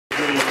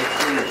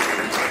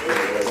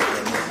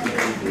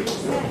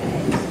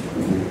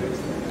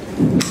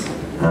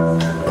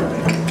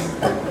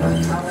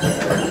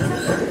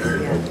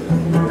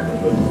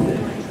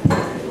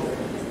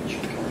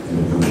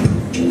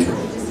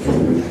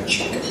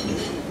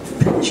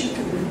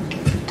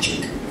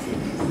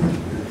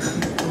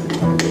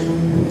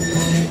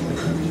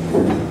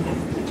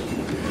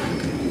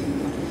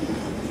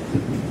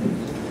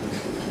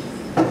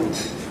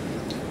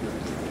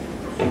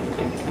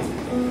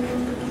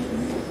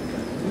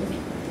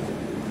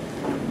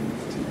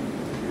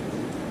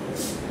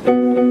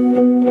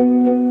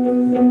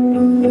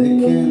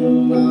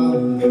Licking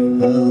off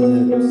her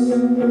lips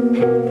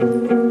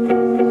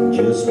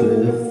just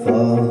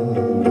before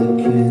the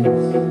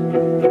kiss.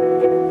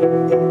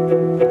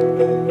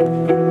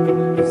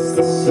 It's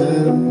the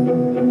sound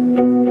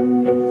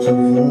of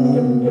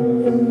love.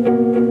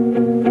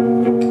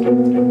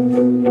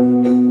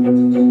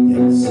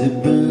 Yeah,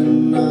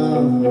 zipping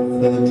off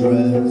her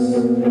dress,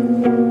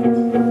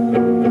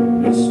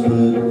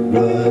 whispered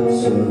words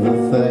of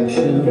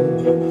affection.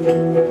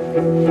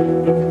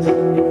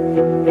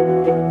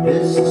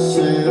 It's the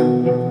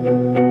sound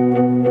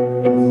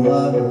of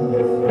love,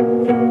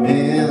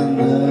 and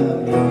the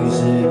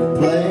music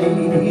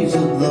plays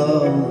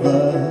although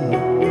the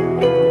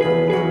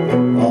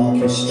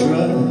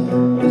orchestra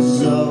is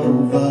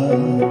over.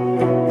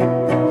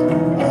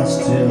 I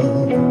still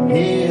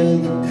hear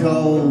the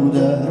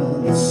coda,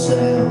 the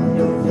sound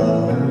of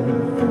love.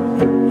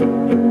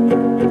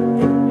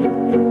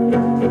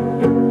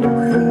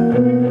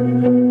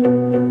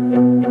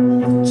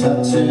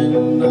 Touching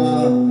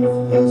of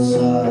her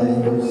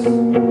sighs,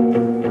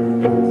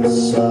 the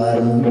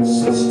silence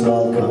of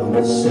stalled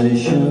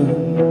conversation.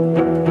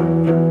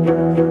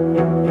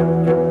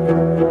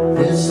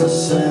 It's the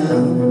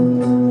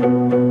sound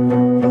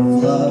of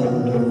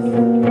love,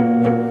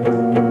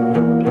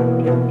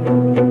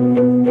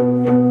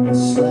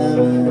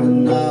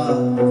 slamming off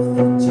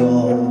the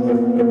door,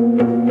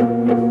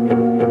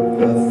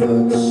 her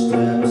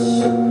footsteps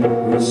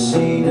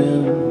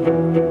receding.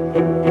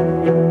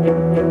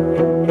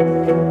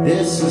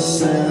 It's the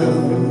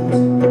sound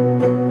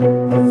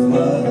of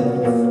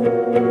love,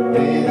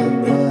 and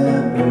the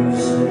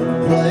music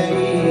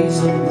plays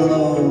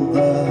although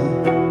the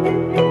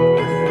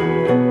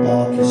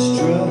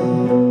orchestra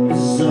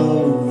is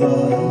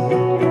over.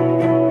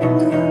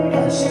 I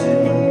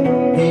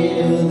still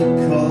hear the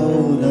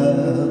coda,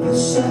 the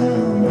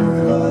sound of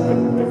love.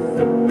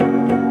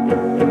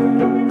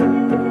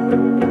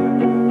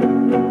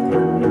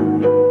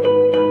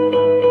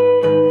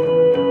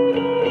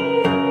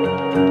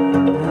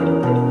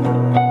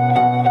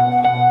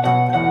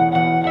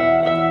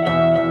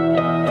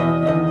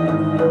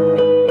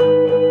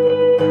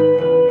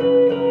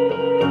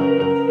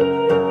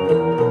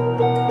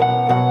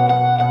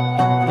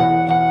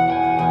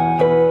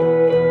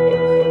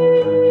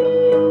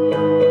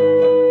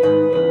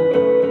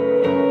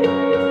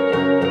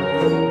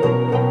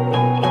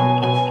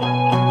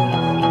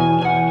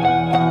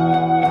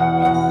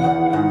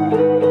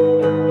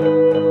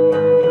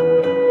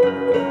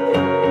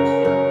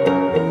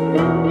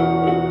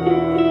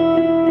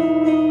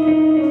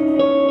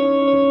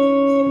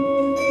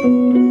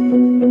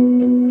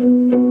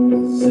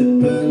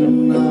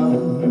 Zipping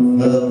off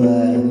her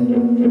bag,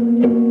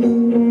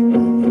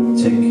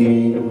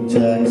 ticking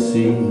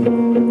taxi,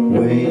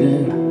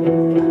 waiting.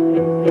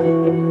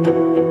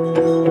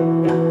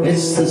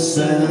 It's the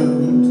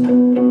sound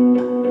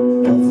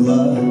of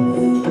love,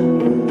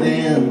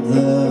 and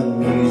the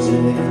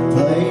music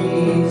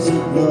plays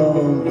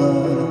although the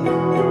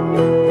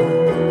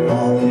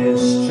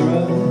orchestra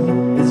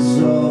is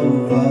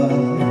over.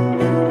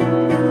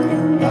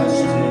 I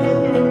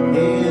still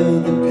hear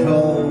the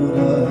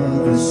coda,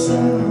 the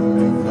sound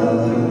of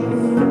love,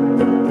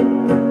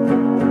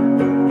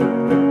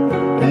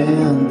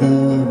 and the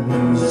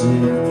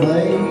music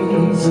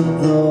plays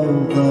although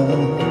the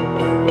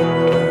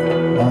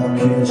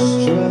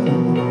orchestra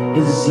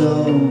is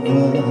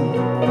over.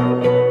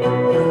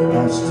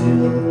 I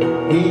still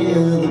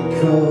hear the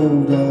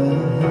coda,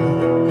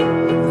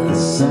 the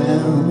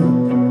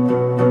sound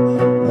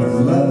of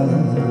love.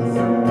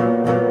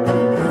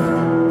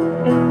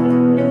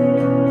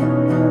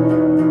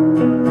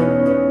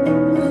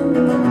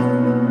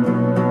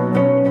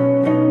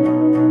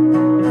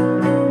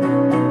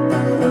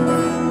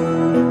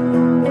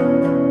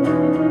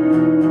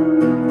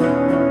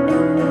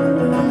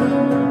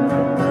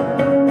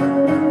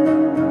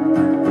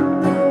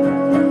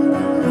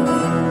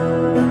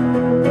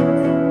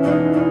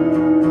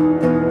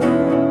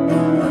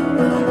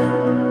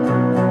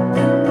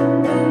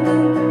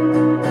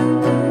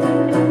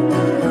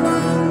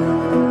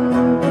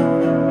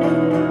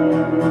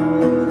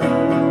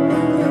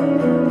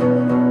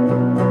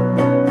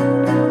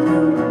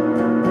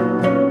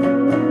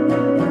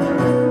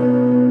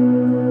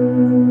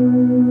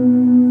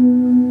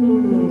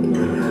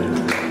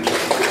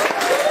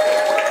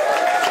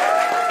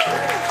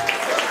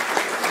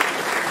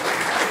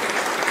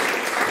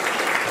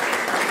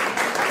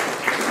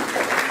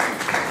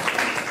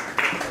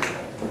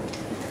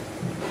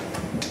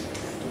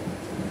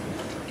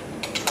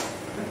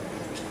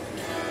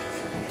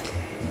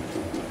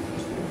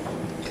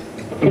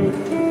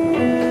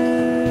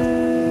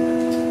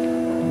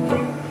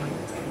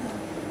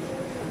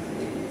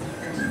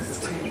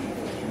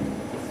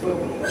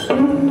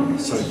 4.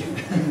 Sorry.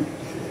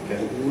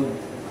 Okay. 1,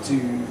 2,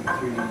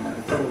 3,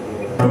 4.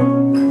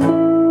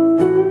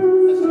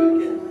 Let's do it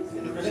again.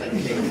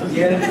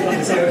 Yeah,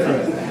 let's go for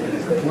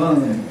it.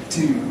 1,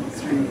 2,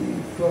 3,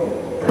 4.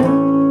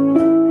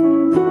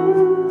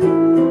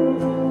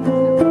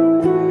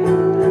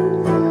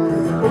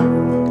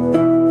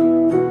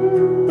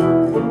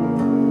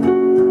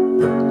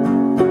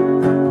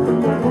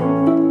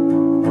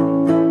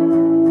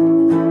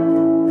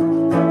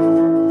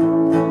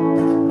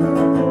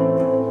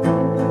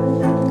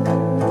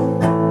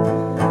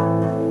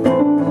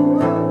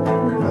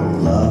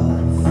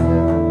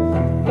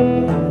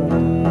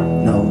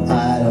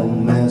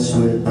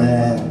 With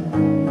that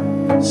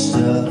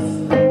stuff,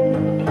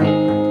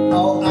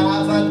 oh,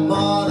 I've had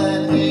more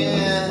than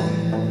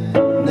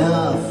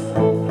enough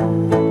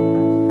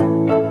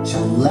to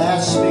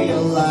last me a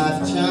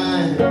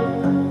lifetime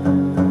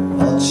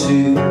or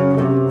two,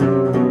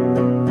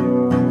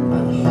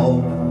 and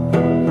hope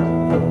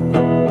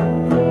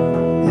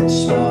it's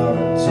more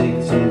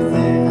addictive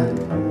than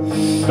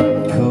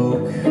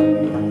coke.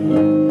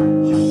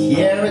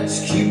 Yeah, it's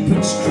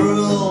Cupid's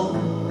cruel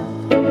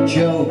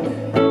joke.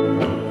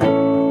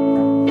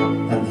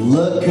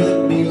 Look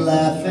at me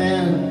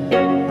laughing,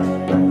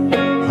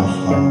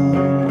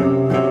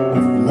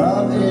 if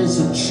love is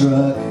a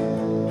drug,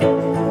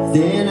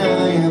 then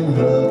I am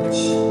hooked.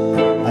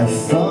 I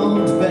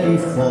phoned Betty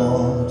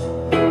Ford,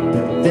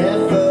 but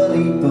they're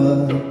fully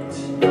booked.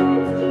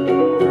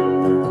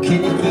 Can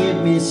you give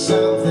me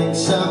something,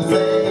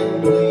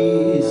 something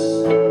please,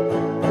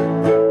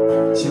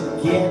 to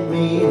get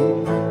me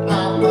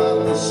up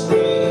on the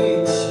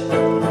stage?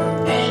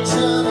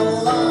 Eternal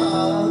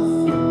love,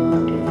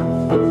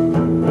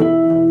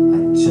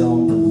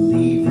 don't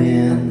believe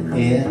in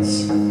it.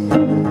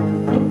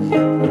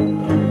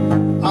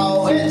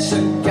 Oh, it's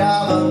a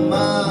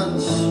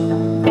government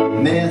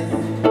myth,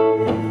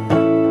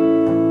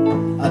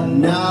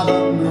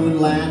 another moon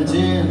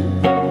landing.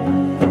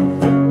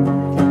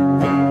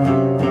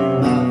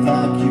 My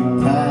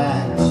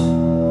vacuum-packed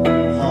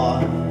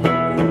heart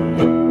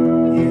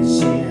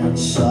is in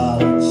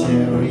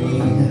solitary.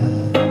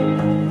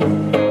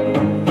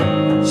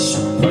 So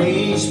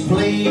please,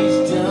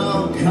 please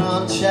don't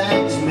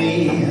contact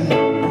me.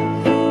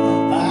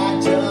 I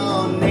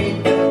don't need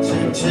the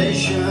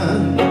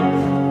temptation.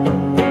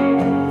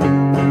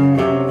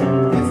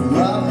 If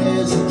love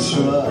is a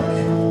drug,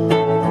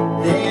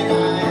 then I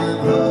am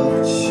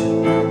hooked.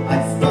 I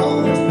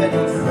phoned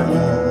Betty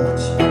Ford,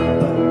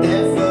 but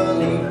they're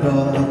fully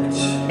booked.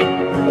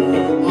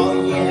 Oh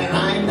yeah, I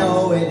know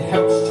it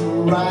helps to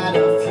write a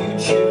few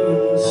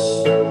tunes,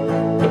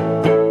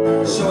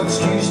 so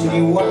excuse me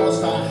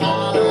whilst I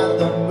howl at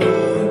the moon.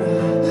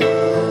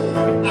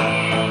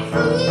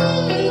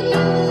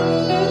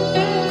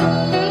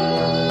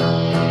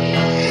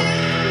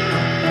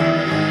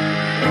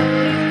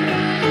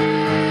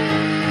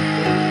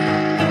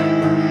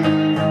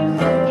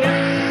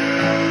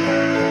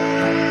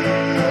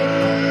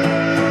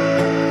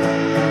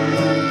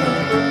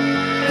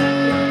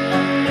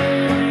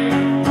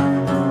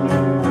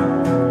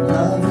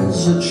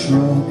 A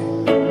drug,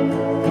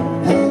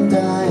 and I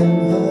am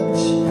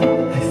hooked.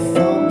 I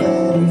found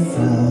Betty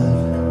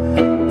Ford,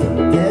 but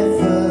they're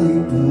fully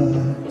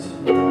booked.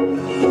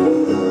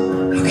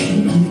 Oh, can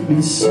you give me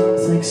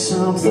something,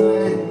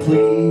 something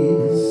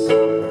please,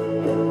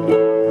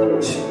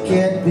 to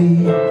get me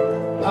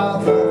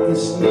off of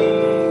this knee?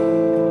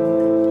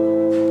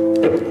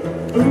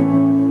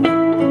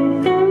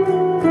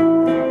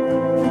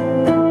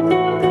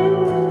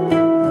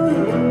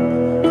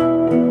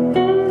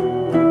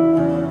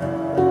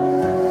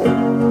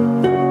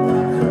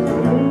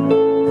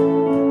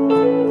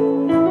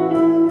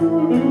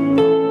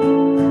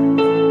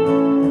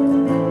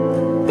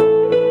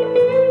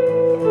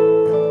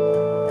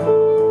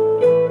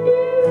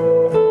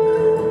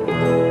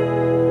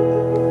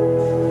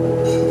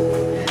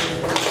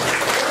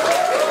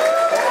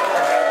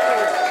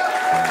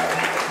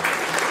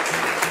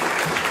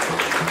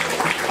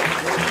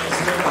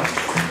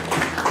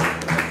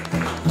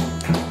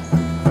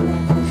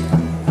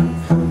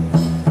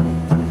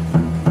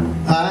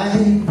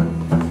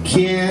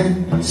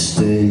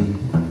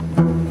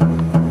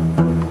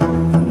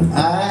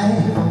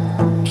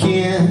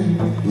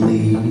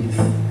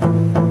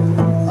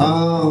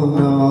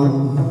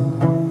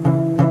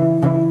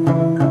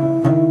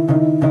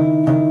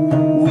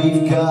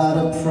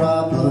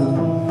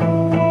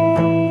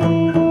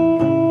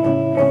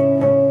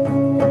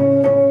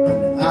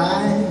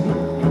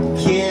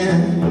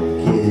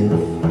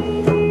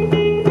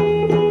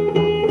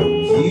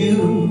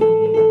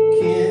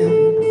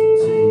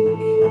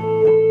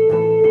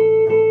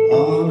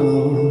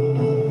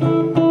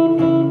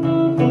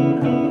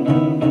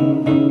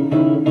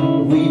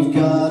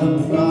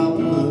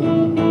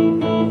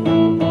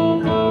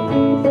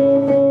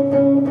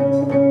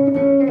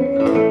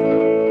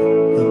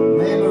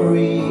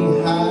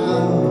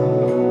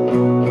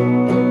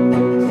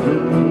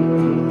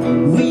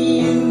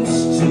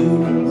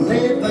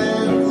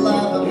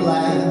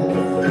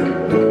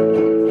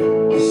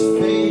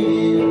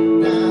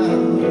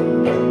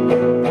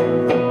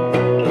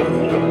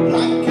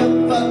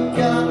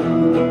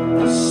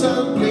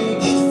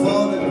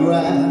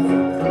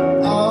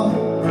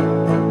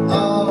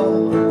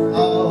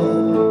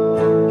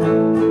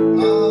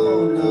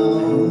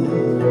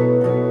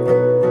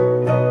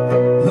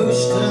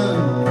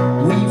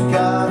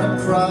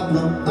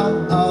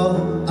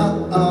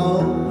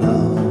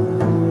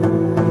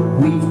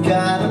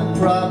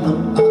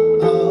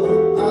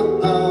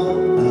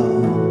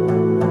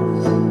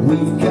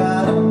 we've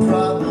got a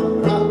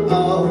problem.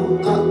 Uh-oh,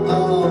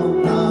 uh-oh,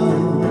 no.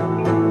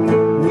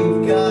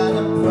 We've got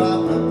a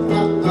problem.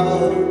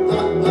 Uh-oh,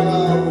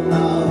 uh-oh,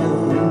 no.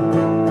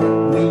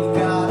 We've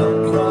got a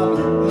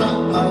problem.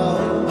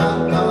 Uh-oh,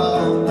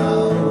 uh-oh, no.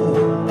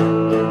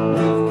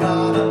 We've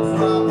got a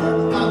problem.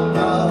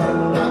 Uh-oh,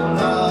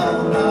 uh-oh,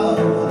 no.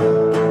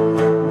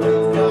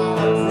 We've got a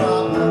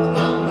problem.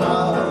 Uh-oh,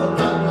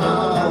 uh-oh,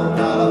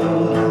 no.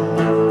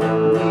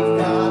 We've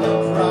got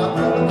a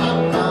problem.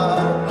 Uh-oh,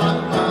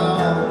 uh-oh,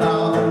 no.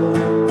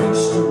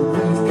 Houston,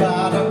 we've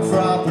got a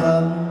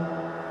problem.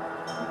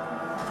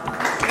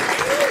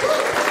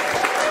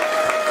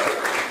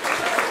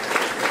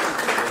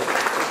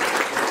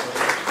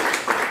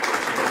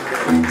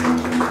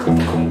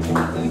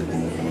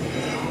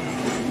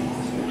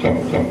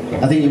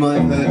 I think you might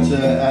have heard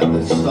at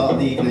the start of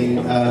the evening,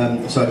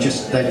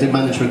 the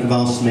management have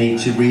asked me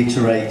to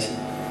reiterate,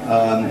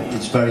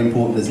 it's very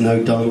important there's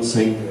no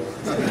dancing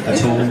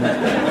at all.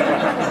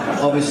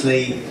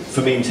 Obviously,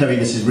 for me and Terry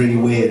this is really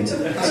weird, so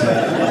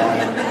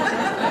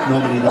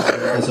normally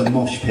there's a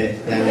mosh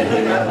pit down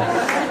here.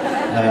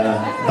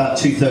 About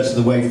 2/3 of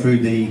the way through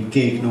the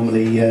gig,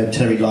 normally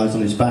Terry lies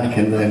on his back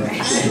and then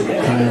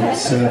crowd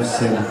surfs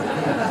him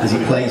as he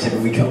plays it,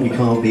 but we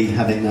can't be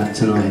having that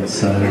tonight,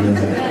 so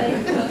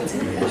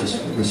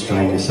just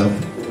restrain yourself.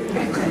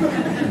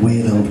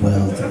 Weird old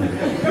world.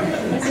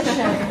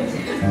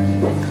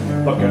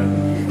 Okay.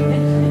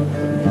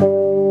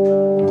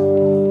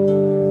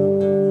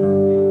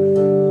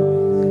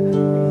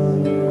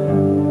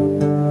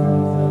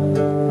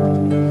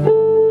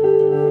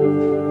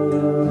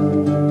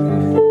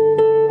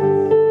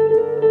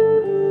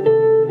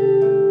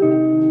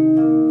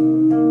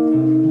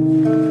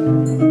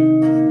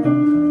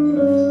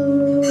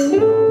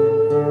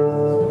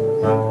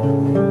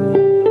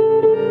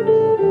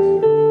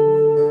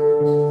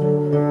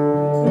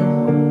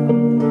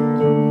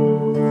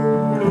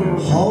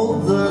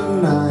 Hold the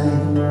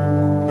night,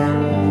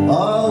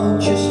 oh,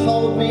 just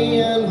hold me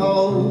and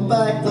hold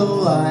back the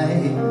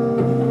light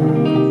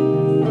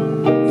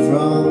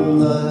from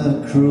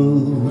the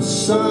cruel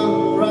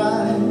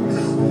sunrise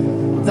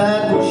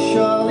that will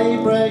surely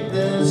break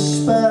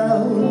this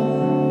spell.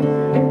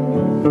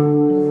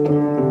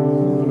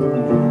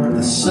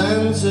 The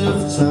sands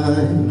of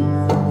time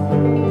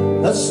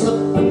are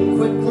slipping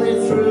quickly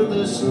through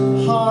this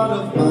heart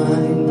of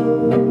mine.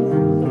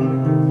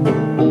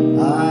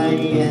 I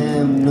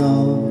am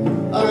no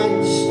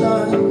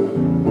Einstein,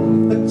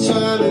 but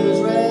time is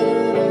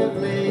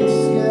relatively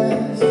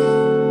scarce.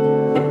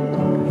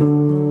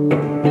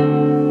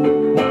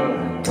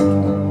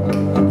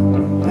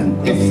 And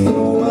if the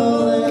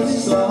world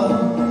is all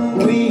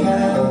we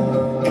have,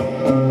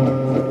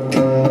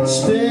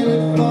 spin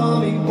it for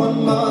me one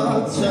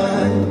more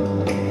time.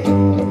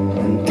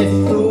 And if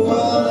the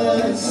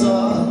world is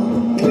all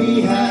we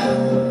have,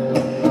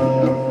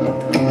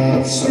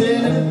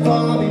 spin it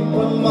for me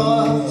one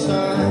more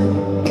time.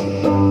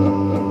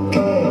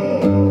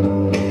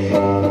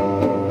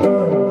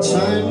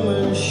 Time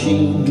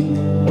machine,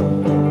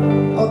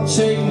 oh,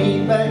 take me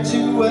back to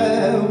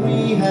where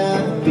we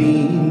have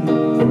been.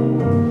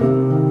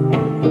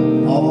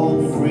 All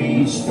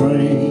freeze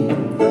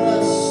frame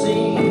the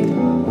scene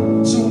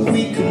so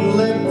we can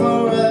live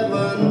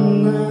forever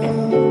now.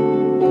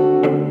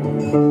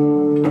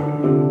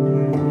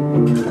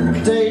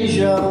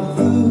 Deja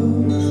vu,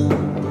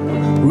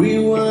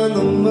 rewind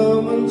the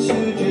moment to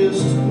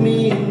just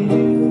me and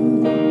you.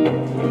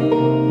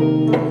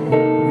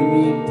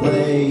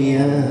 Replay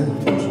and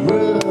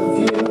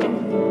review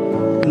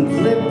and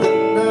flip the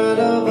night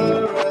over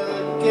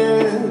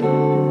again.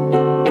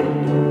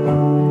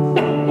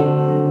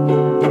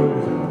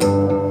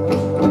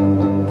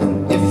 And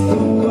if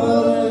the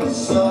world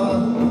is all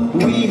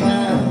we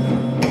have,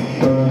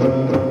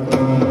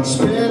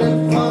 spin it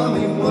for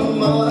me one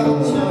more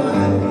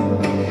time.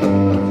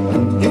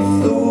 If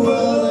the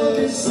world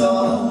is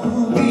all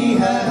we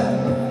have,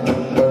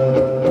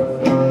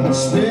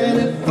 spin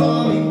it for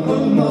me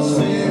one more.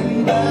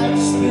 Spin back,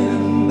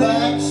 spin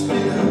back,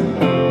 spin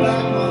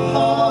back my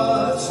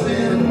heart.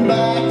 Spin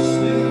back,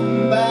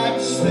 spin back,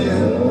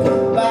 spin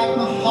back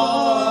my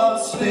heart.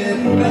 Spin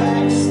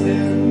back,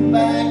 spin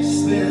back,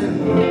 spin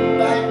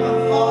back my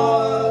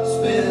heart.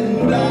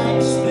 Spin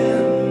back,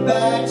 spin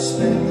back,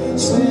 spin.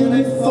 Spin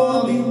it for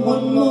me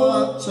one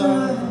more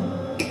time.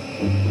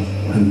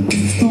 And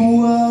if the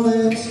world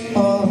is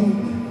all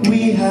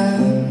we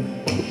have,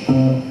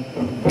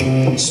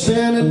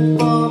 spin it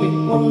for me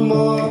one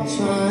more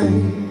time.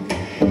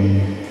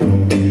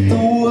 If the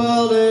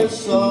world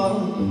is all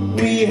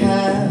we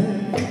have,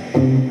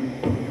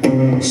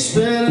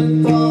 spin it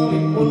for me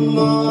one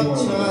more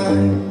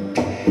time.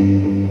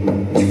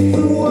 If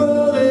the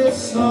world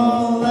is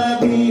all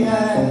that we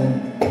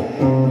have,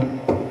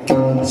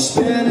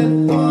 spin it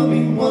for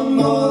me one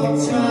more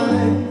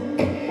time.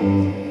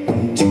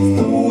 And if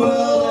the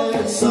world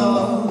is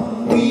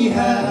all we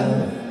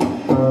have,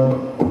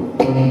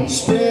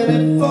 spin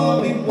it for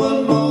me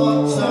one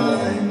more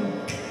time.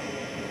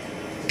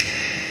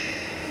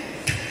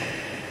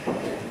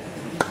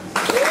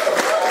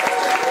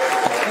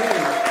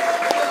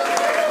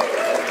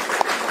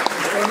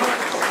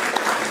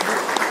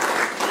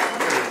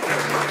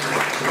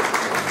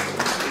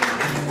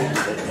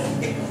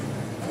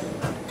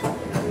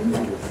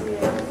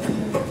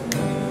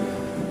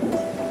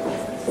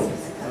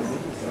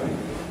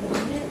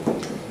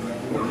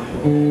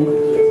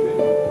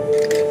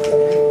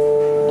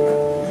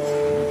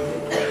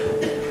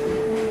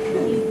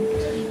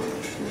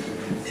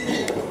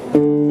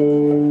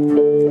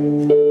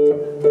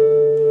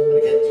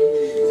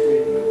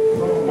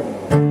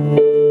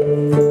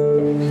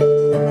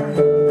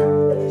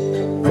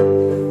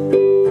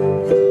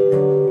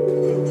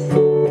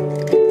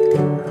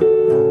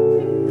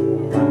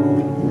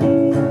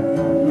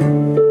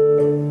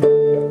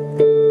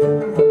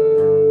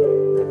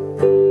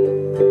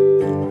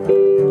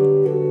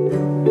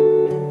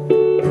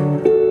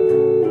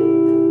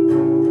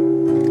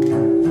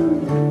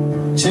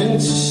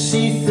 Tend to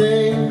see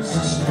things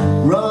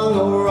wrong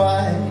or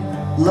right,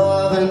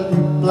 love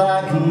in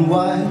black and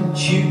white.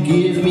 You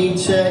give me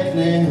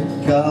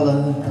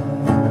technicolor.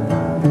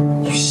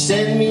 You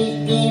send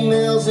me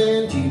emails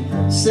and you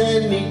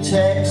send me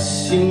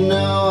texts. You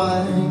know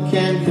I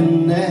can't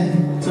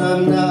connect,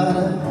 I'm not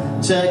a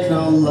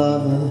techno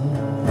lover.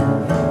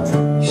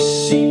 You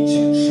seem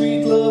to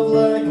treat love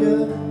like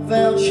a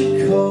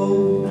voucher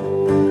code,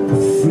 a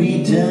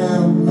free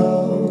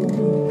download,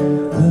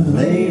 the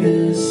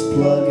latest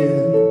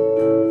plugin.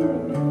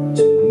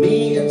 To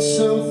me it's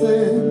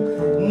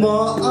something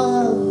more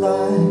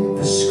alive,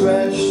 a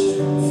scratched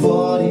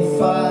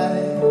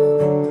 45,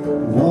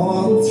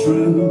 worn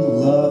through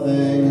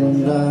loving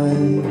and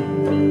dying.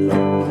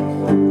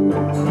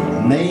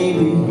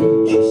 Maybe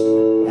just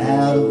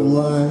out of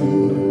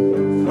line.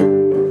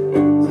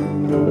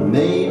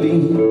 Maybe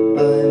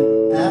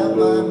I'm out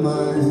my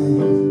mind.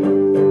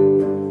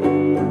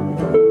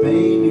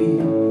 Baby,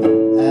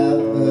 I'm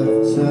out of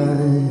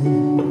time.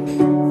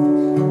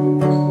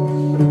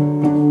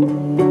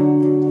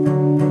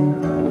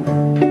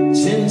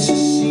 Tend to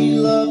see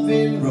love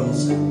in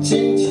rose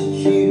tinted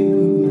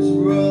hues,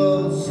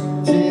 rose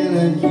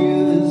tinted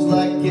hues,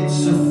 like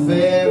it's a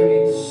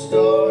fairy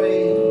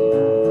story.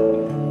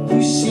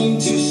 You seem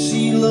to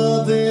see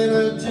love in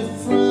a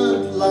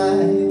different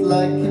light,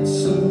 like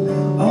it's an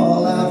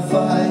all-out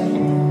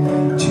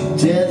fight to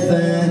death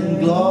and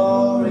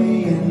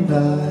glory and I.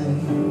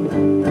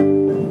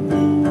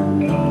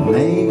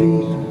 Maybe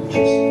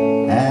just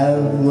out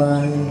of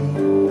line.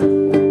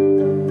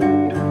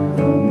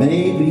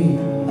 Maybe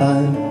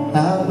I'm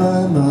out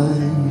my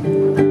mind.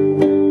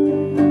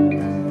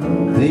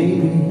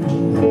 Baby,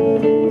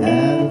 I'm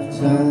out of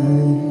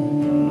time.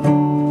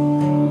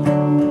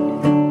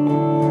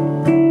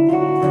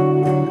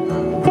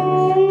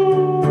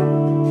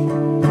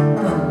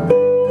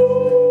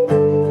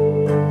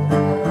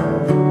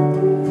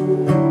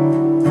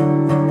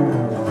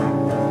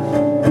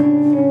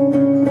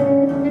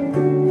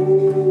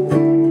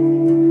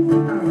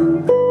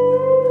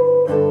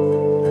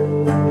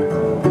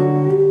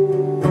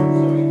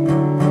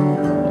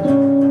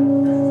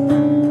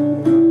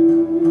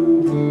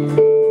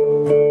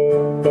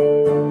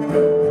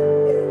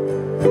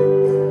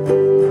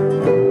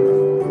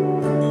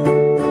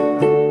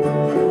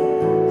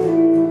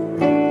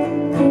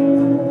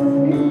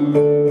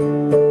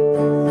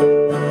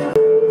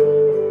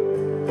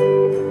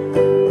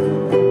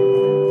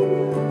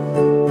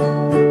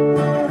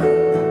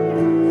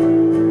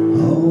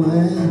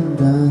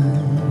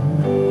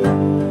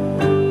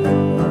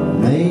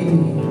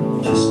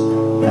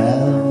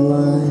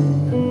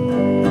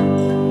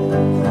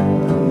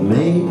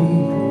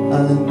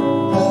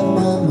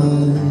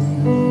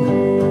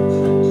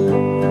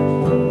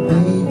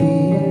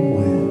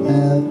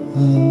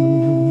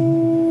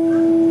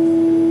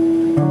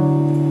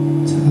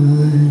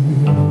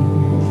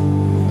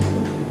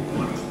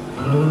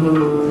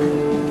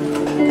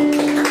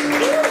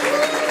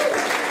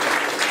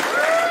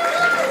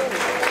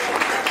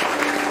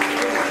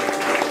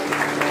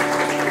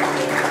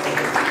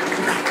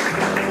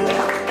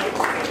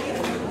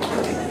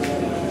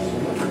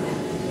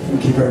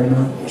 Thank you very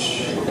much.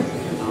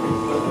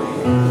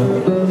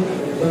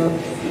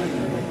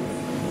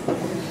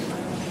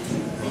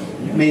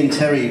 Me and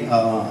Terry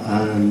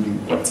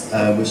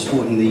we're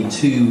sporting the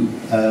two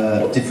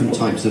different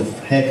types of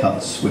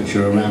haircuts which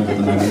are around at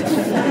the moment.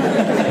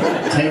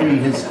 Terry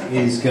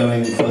is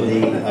going for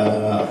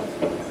the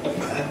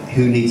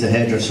who needs a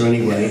hairdresser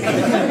anyway,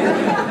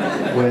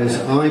 whereas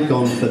I've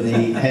gone for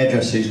the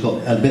hairdresser who's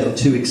got a bit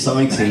too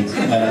excited.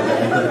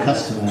 They've got a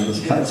customer and has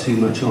cut too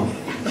much off.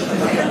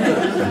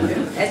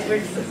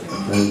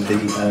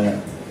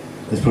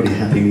 There's probably a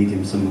happy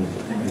medium somewhere.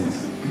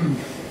 Yes.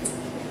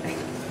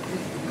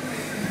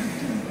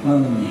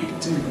 1,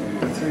 2,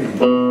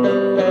 3.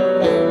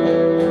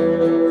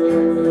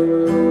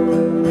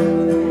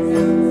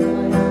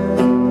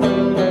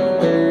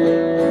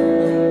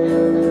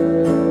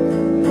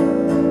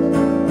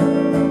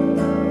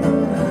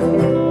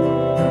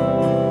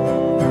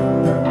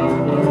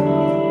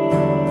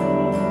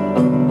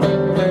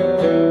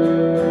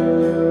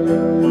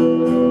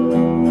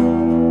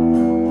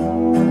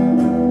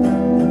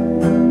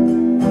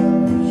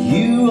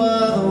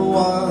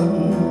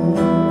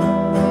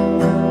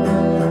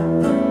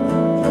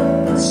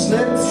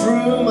 Slipped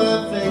through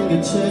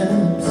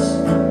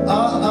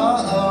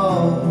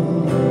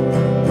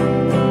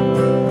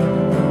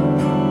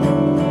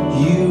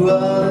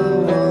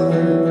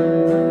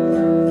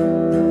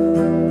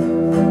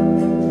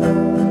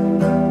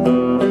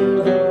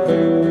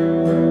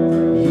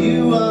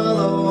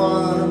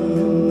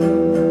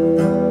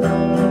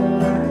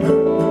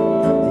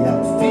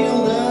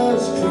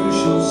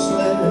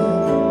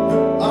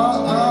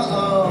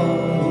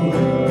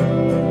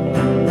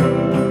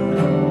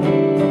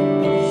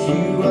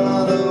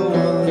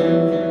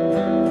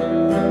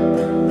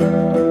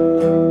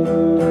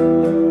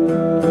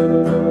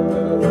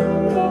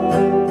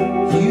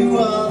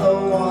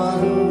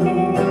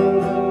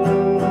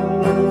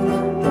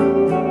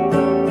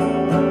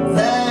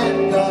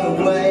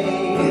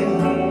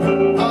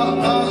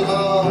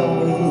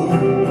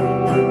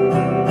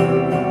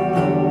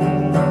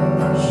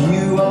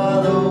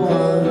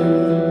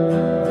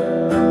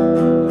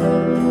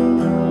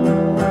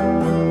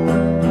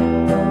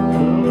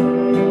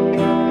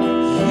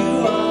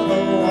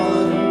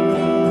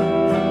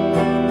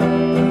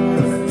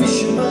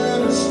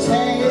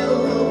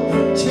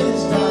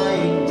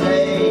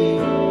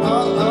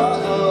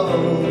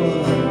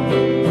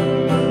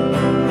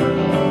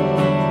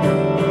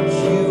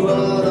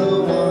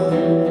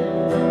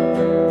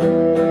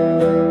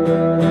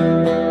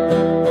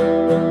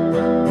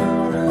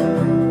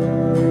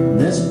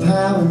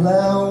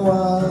parallel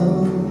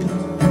world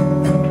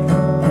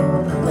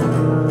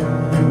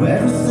where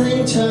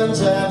everything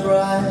turns out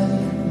right.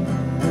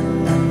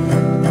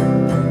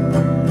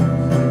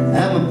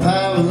 I'm a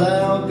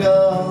parallel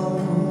girl,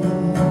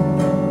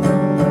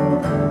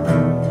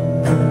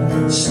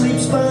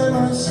 sleeps by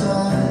my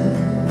side.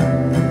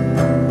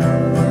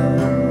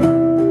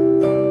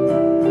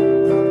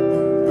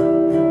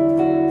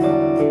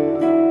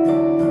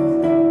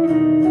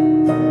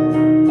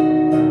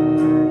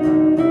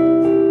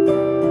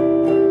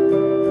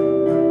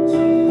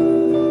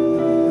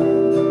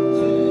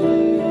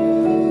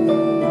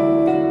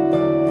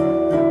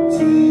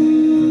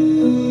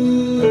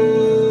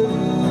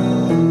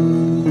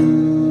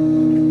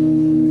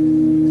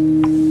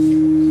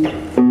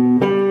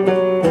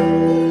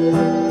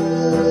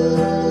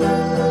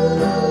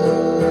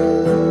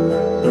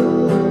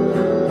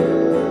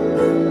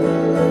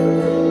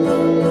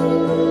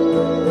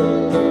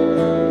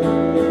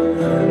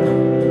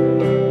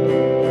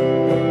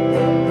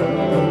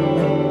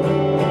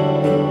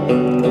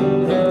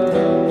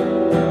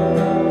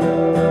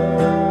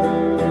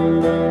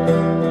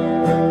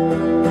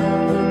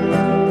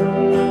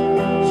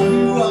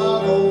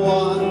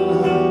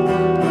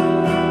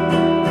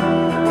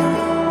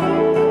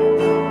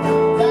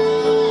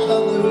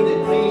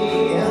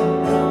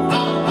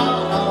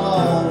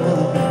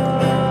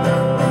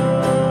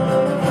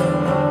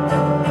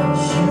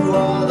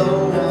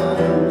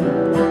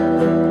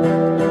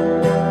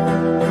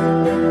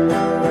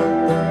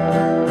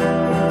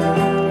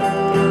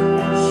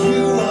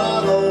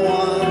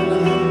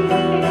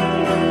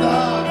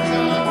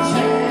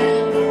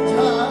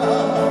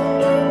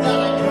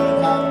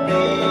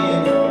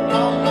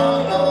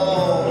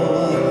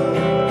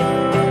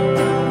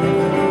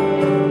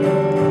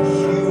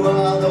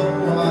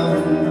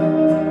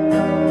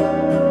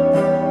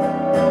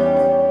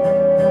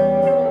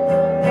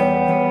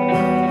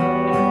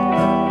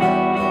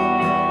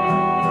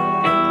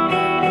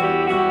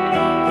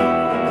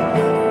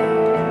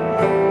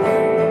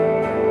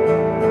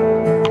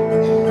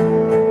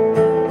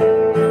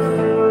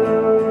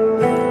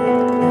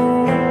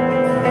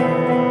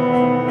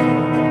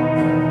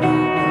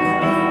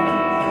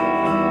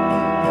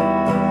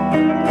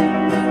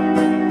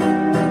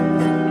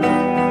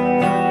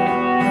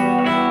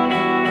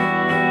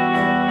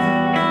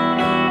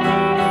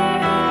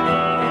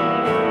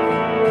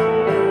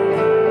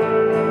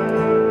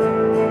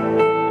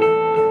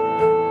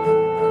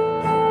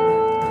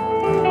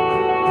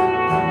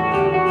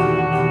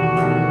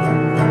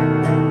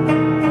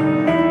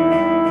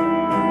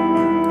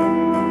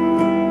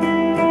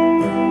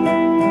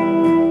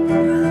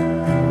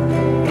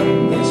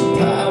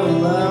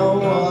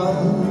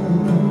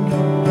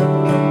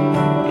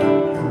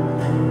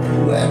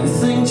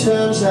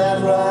 Turns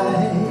out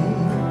right.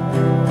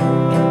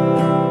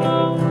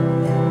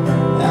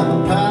 I'm a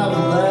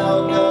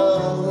parallel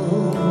girl,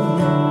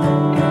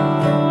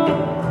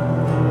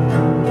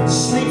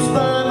 sleeps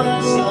by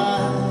my side.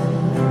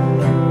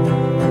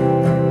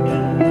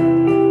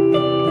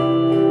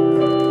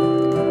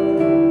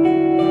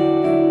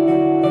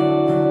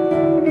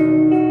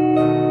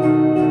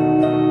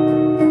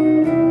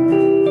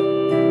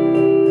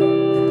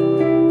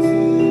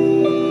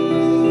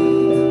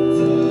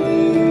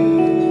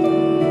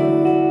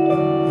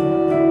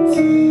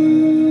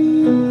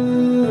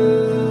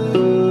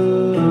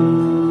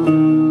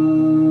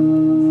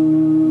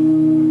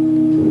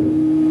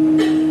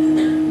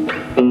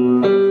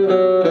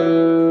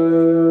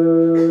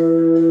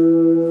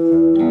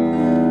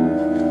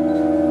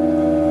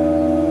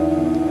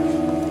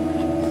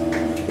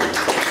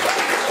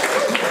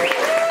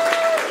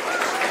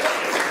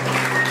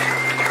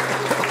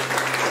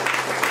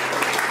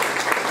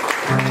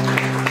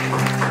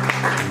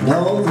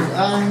 Know that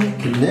I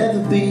can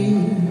never be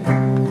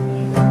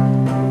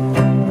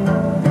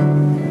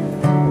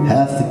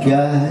half the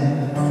guy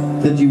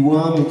that you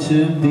want me to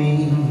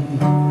be,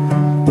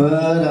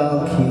 but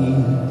I'll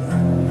keep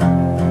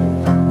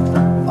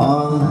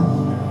on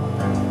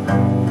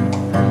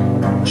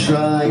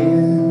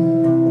trying.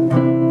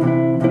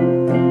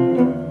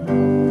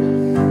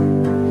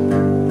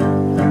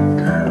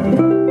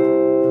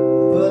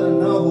 But I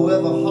know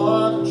however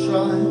hard I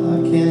try, I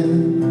can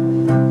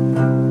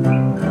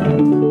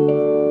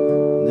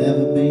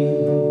never be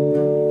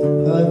the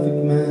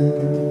perfect man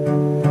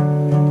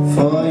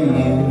for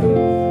you,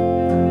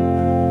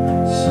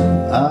 so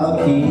I'll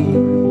keep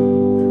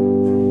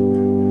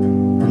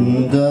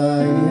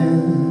dying.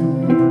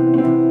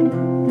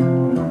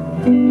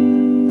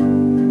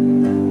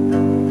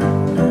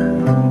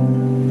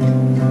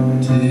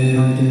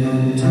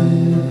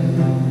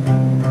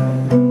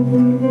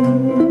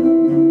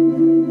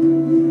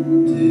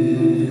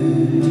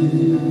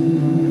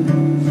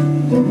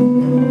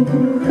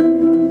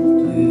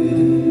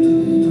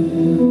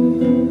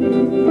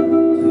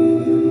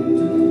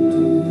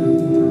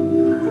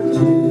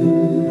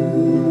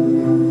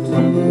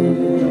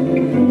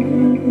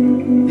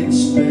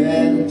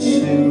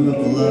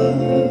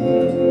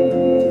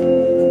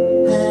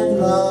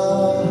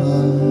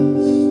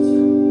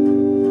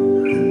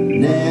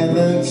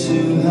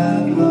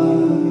 have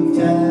loved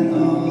at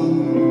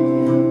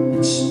all.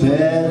 It's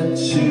better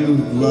to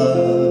have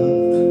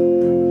loved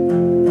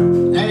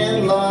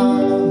and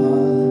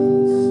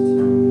lost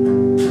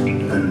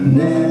than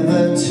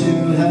never to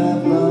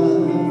have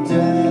loved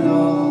at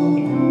all.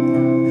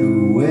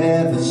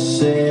 Whoever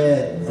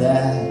said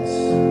that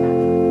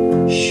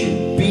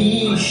should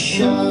be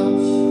shot.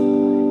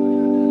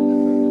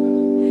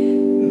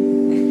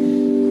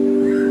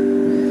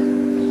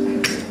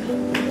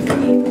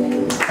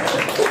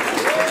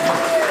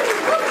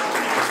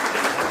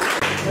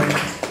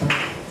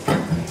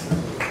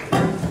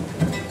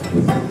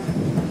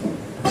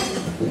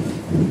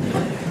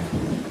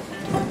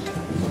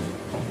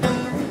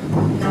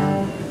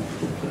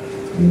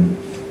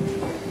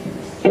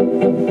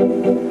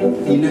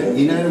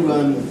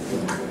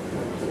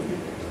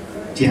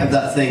 Do you have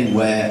that thing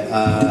where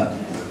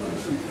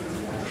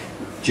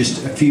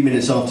just a few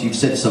minutes after you've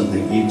said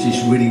something, you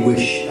just really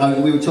wish? I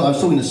was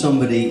talking to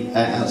somebody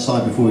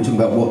outside before. We were talking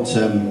about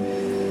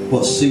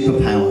what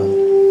superpower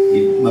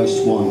you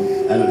most want,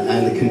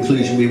 and the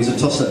conclusion, it was a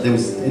toss-up. There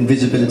was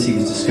invisibility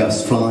was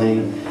discussed,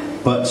 flying,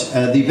 but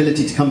the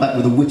ability to come back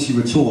with a witty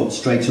retort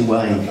straight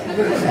away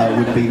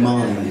would be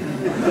mine.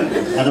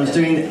 And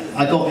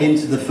I got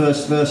into the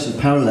first verse of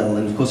Parallel,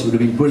 and of course it would have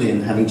been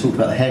brilliant having talked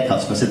about the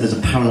haircuts, but I said there's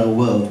a parallel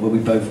world where we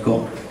both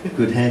got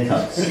good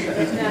haircuts.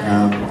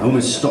 I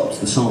almost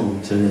stopped the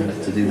song to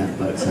do that,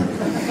 but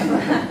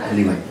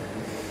anyway.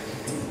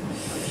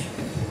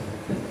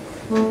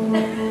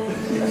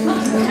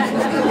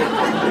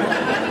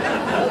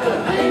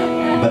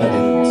 But I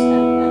didn't.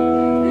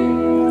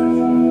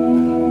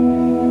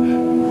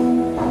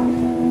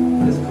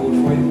 That's cool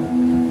for you.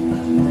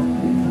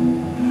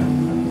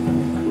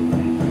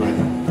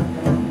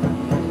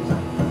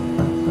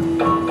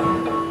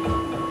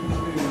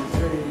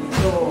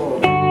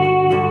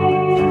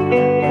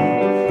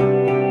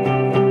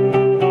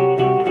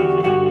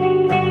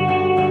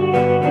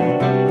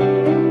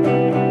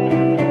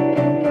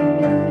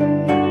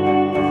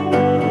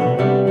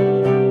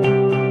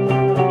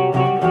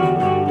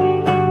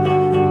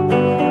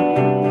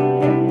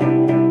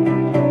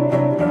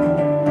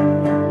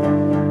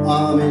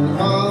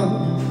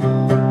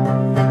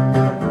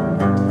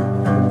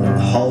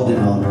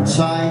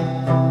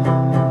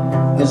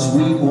 As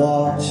we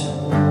walked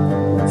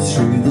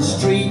through the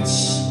streets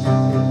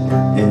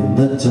in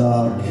the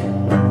dark,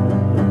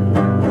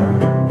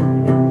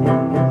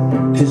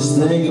 'cause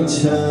they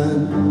turn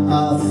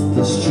off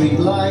the street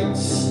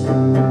lights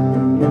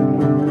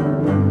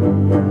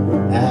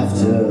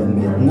after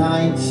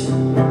midnight,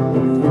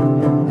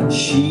 and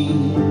she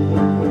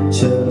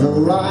turned the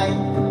light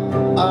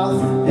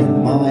off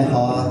in my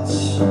heart.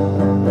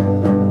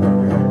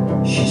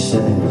 She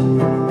said,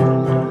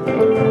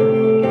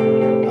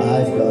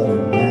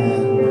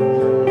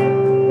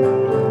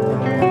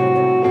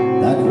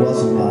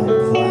 wasn't my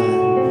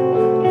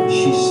plan.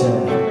 She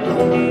said,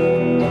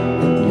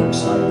 it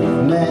looks like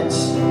we've met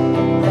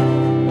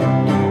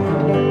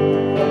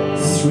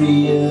 3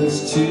 years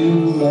too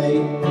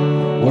late.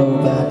 Well,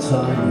 bad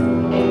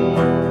timing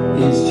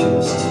is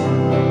just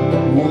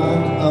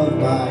one of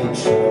my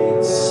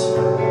traits.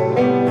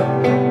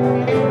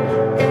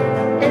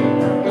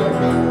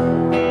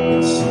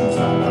 It seems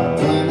like our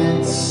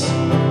planets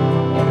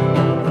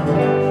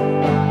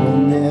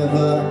will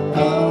never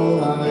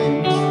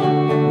align.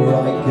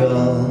 Right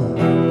girl,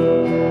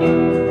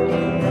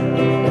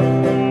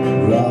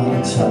 wrong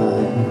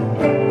time.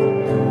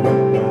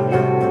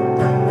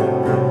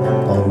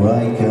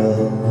 Alright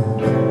girl,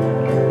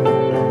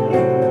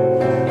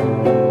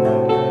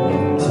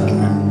 wrong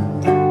time.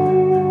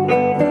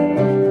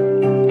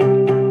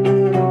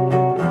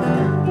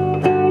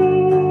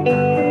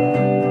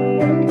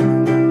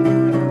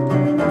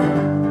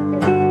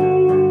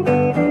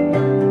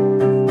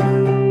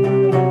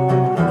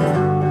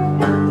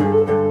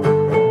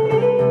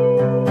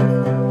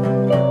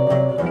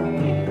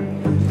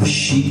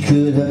 She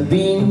could have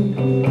been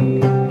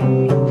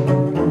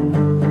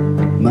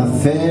my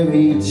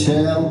fairy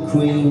tale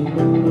queen,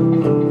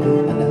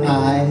 and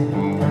I,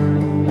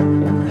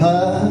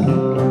 her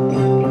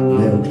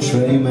milk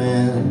tray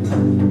man.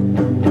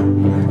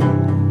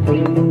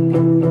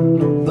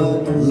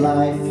 But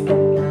life,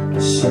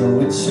 so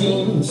it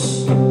seems,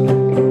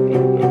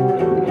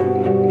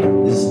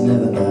 is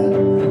never that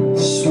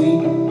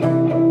sweet,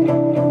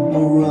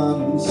 or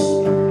runs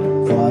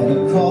quite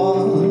a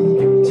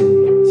according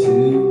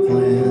to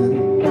plan.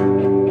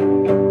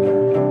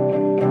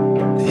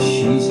 'Cause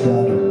she's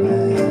got a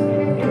man.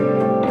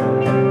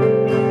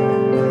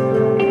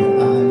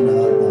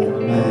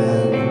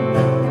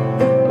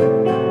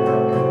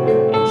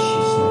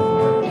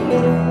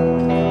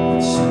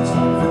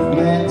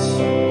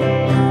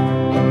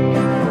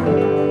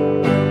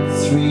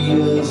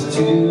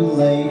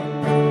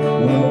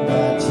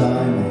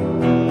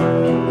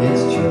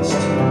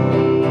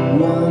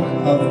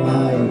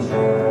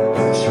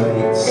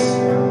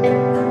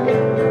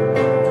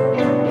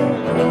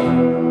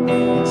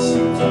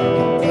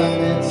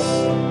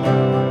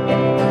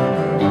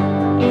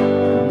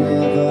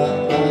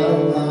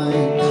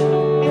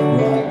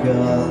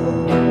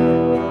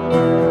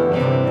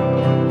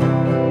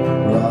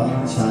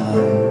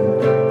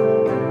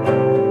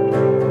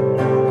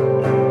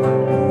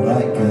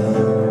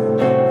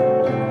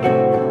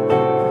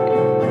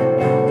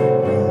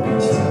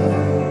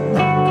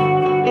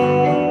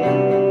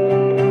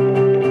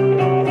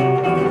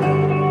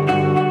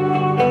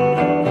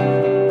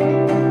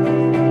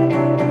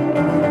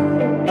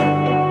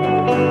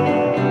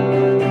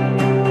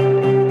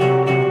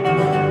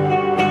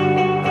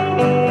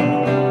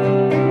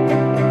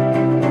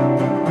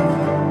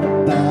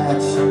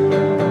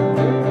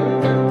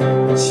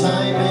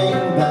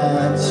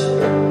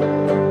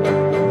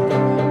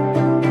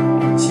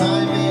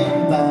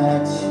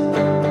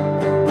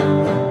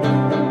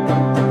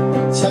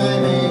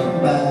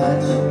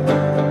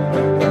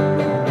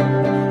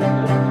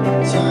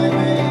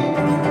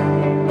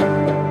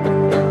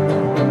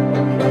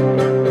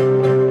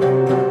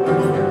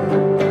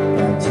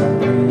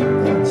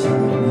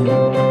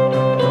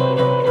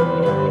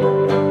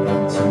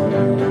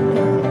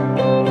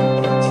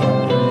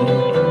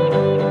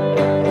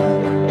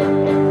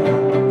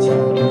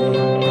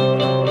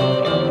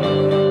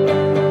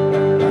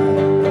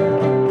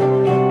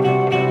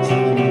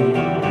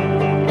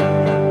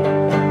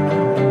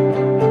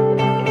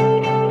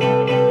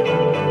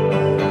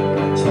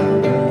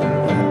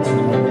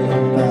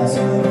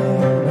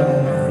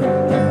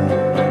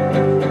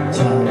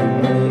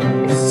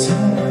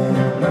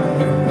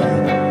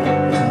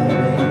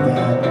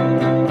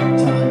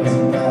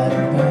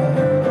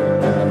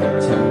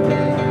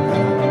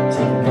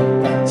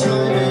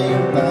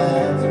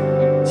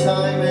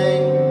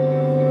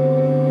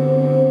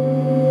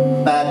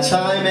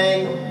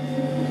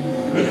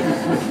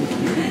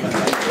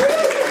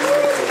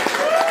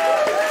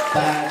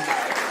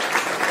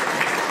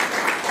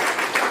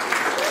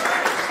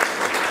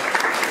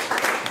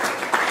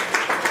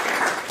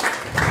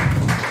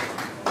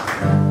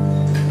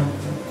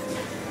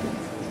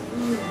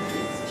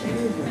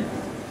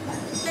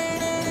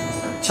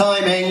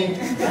 Timing.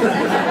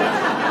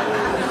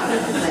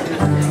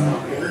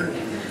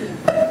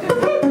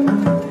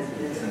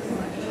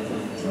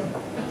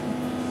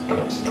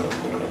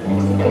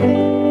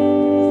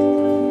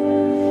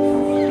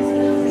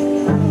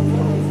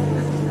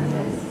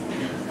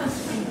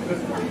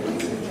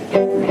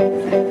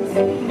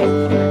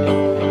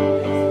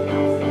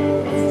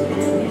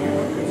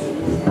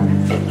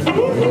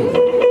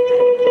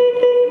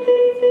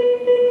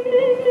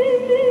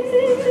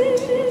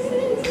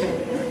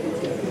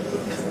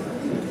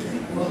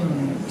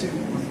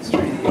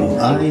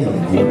 I am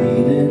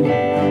waiting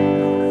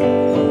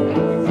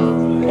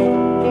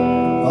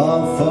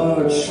for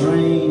a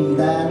train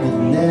that will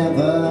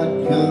never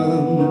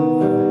come.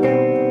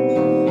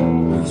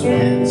 It's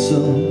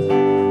penciled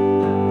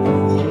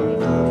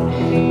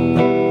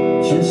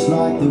just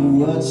like the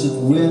words that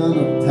will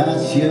not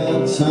pass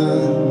your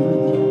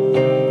tongue.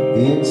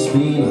 It's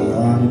been a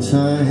long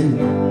time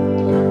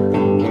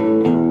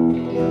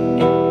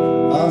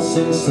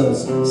since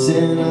those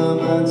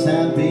cinemas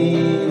have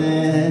been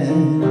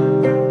in.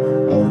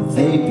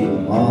 They've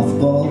been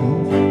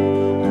mothballed,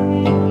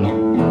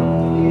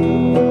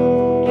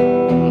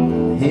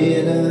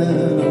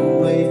 hidden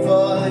away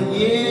for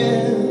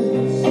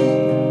years.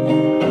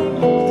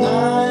 I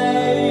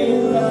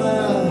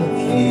love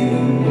you.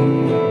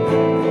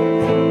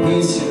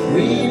 Is it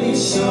really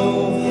so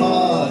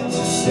hard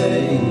to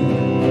say?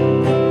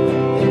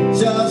 It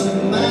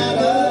doesn't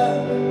matter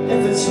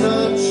if it's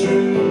not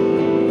true.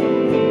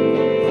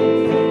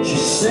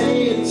 Just say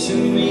it to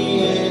me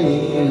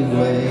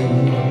anyway.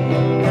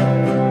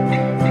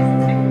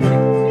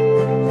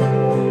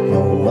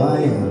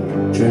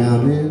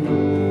 Drowning.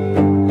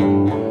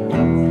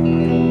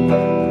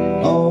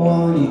 Oh,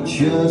 won't you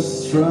just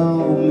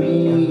throw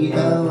me a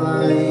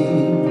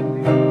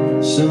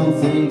line,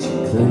 something to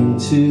cling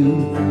to,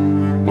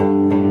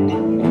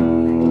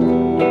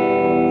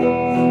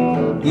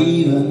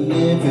 even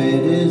if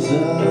it is a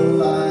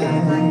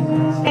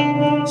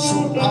lie. So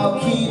I'll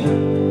keep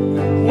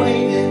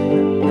waiting,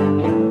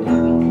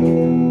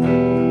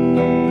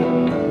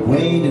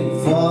 waiting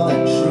for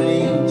that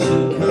train to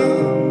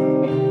come.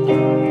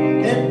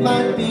 It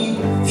might be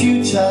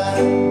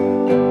futile,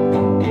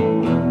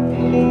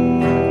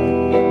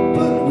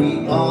 but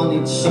we all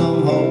need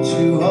some hope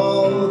to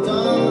hold on.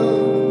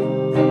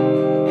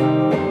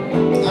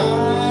 I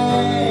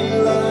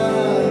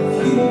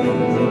love you.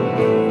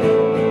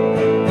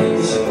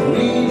 It's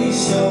really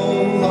so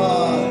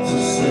hard to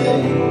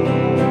say.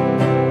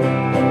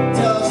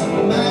 Doesn't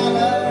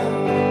matter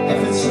if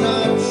it's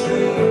not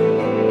true.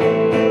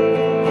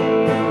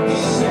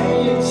 Just say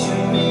it to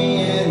me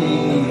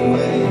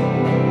anyway.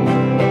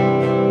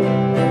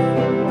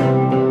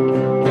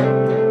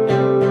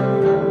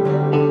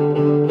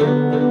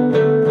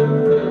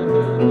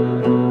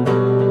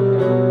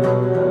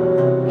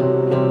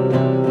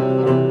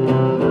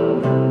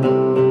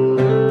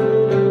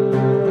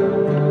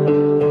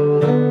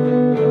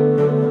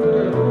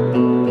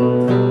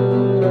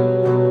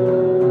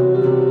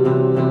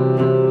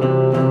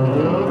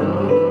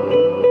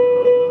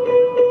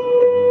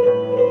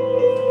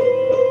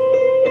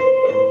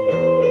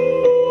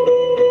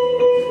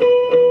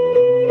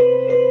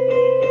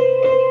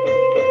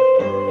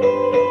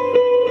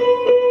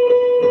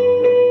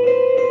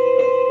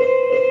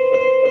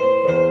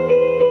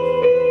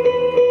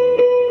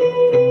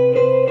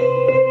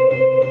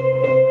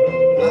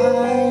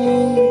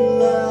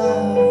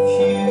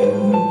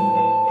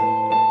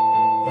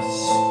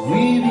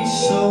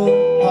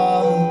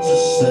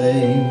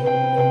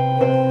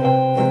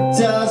 It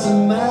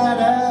doesn't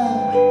matter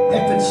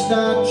if it's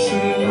not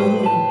true.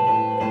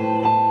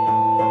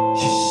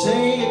 Just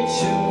say it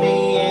to me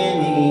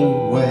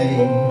anyway,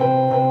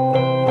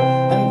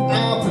 and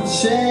I'll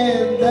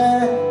pretend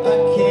that I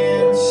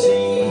can't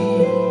see.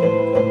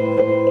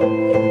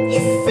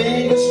 Your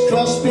fingers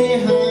crossed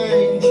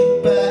behind your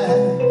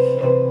back.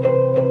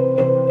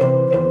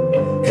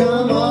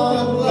 Come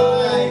on,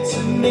 lie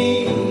to me.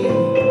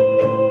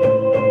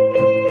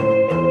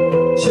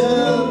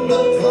 Turn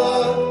the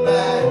clock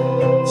back,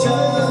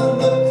 turn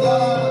the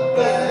clock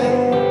back.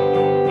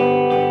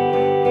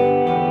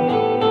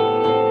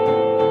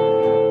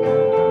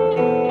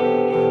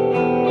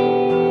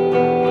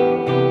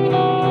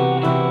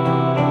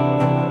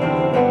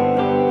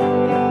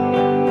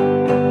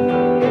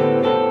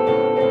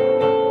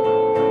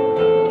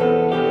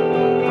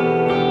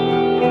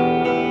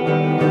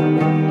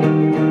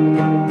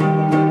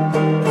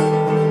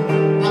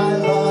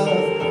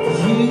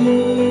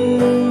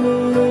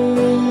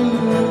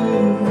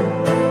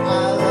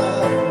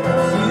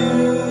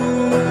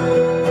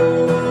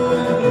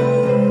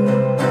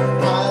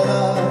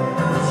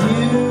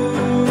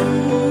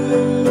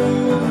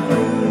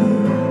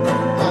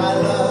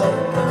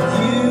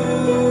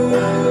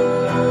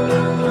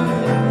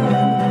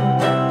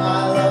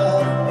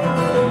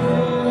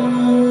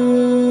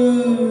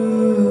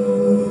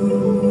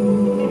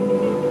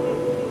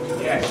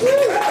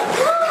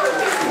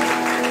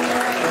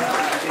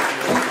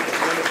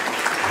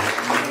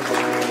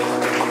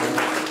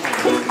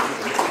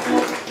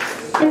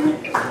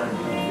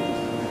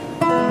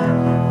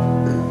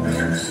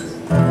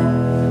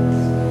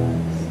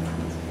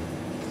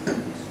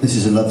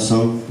 This is a love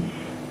song.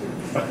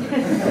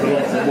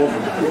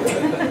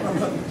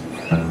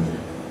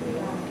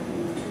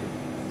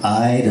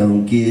 I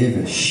don't give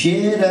a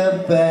shit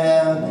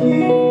about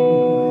you.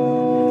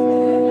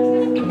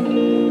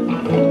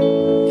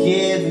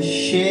 Give a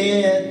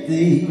shit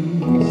these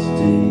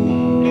days.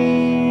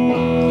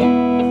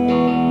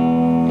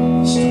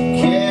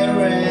 Stopped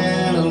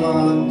caring a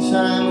long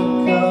time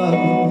ago.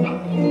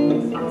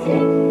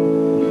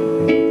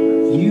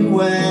 You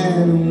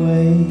went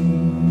away.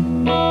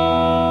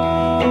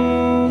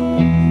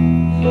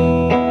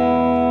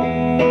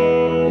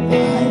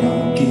 I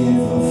don't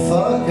give a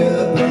fuck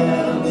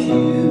about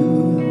you.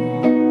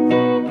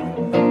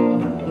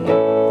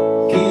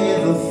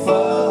 Give a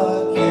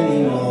fuck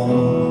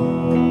anymore.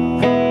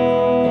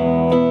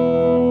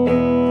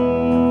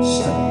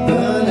 Stop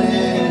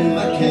burning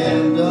my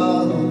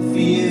candle for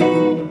you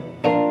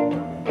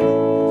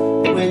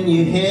when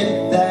you hit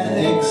that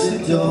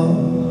exit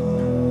door.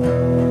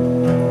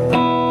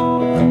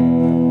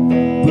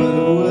 But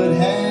I would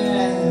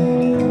have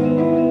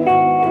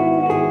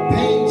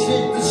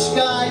painted the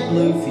sky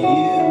blue for you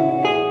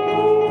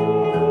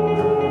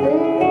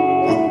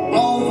on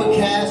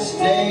overcast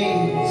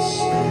days,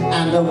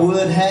 and I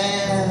would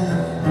have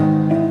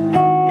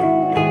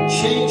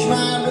changed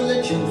my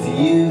religion for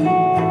you.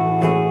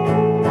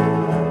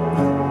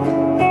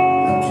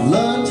 I've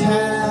learned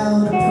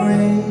how to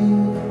pray.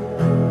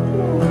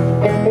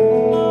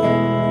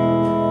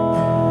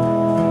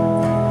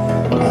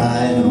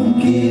 I don't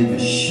give a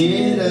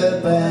shit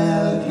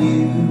about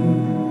you.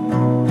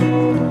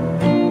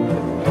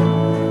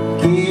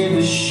 Give a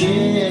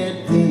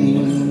shit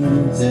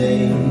these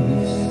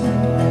days.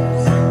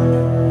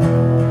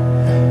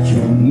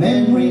 Your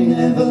memory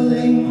never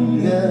leaves.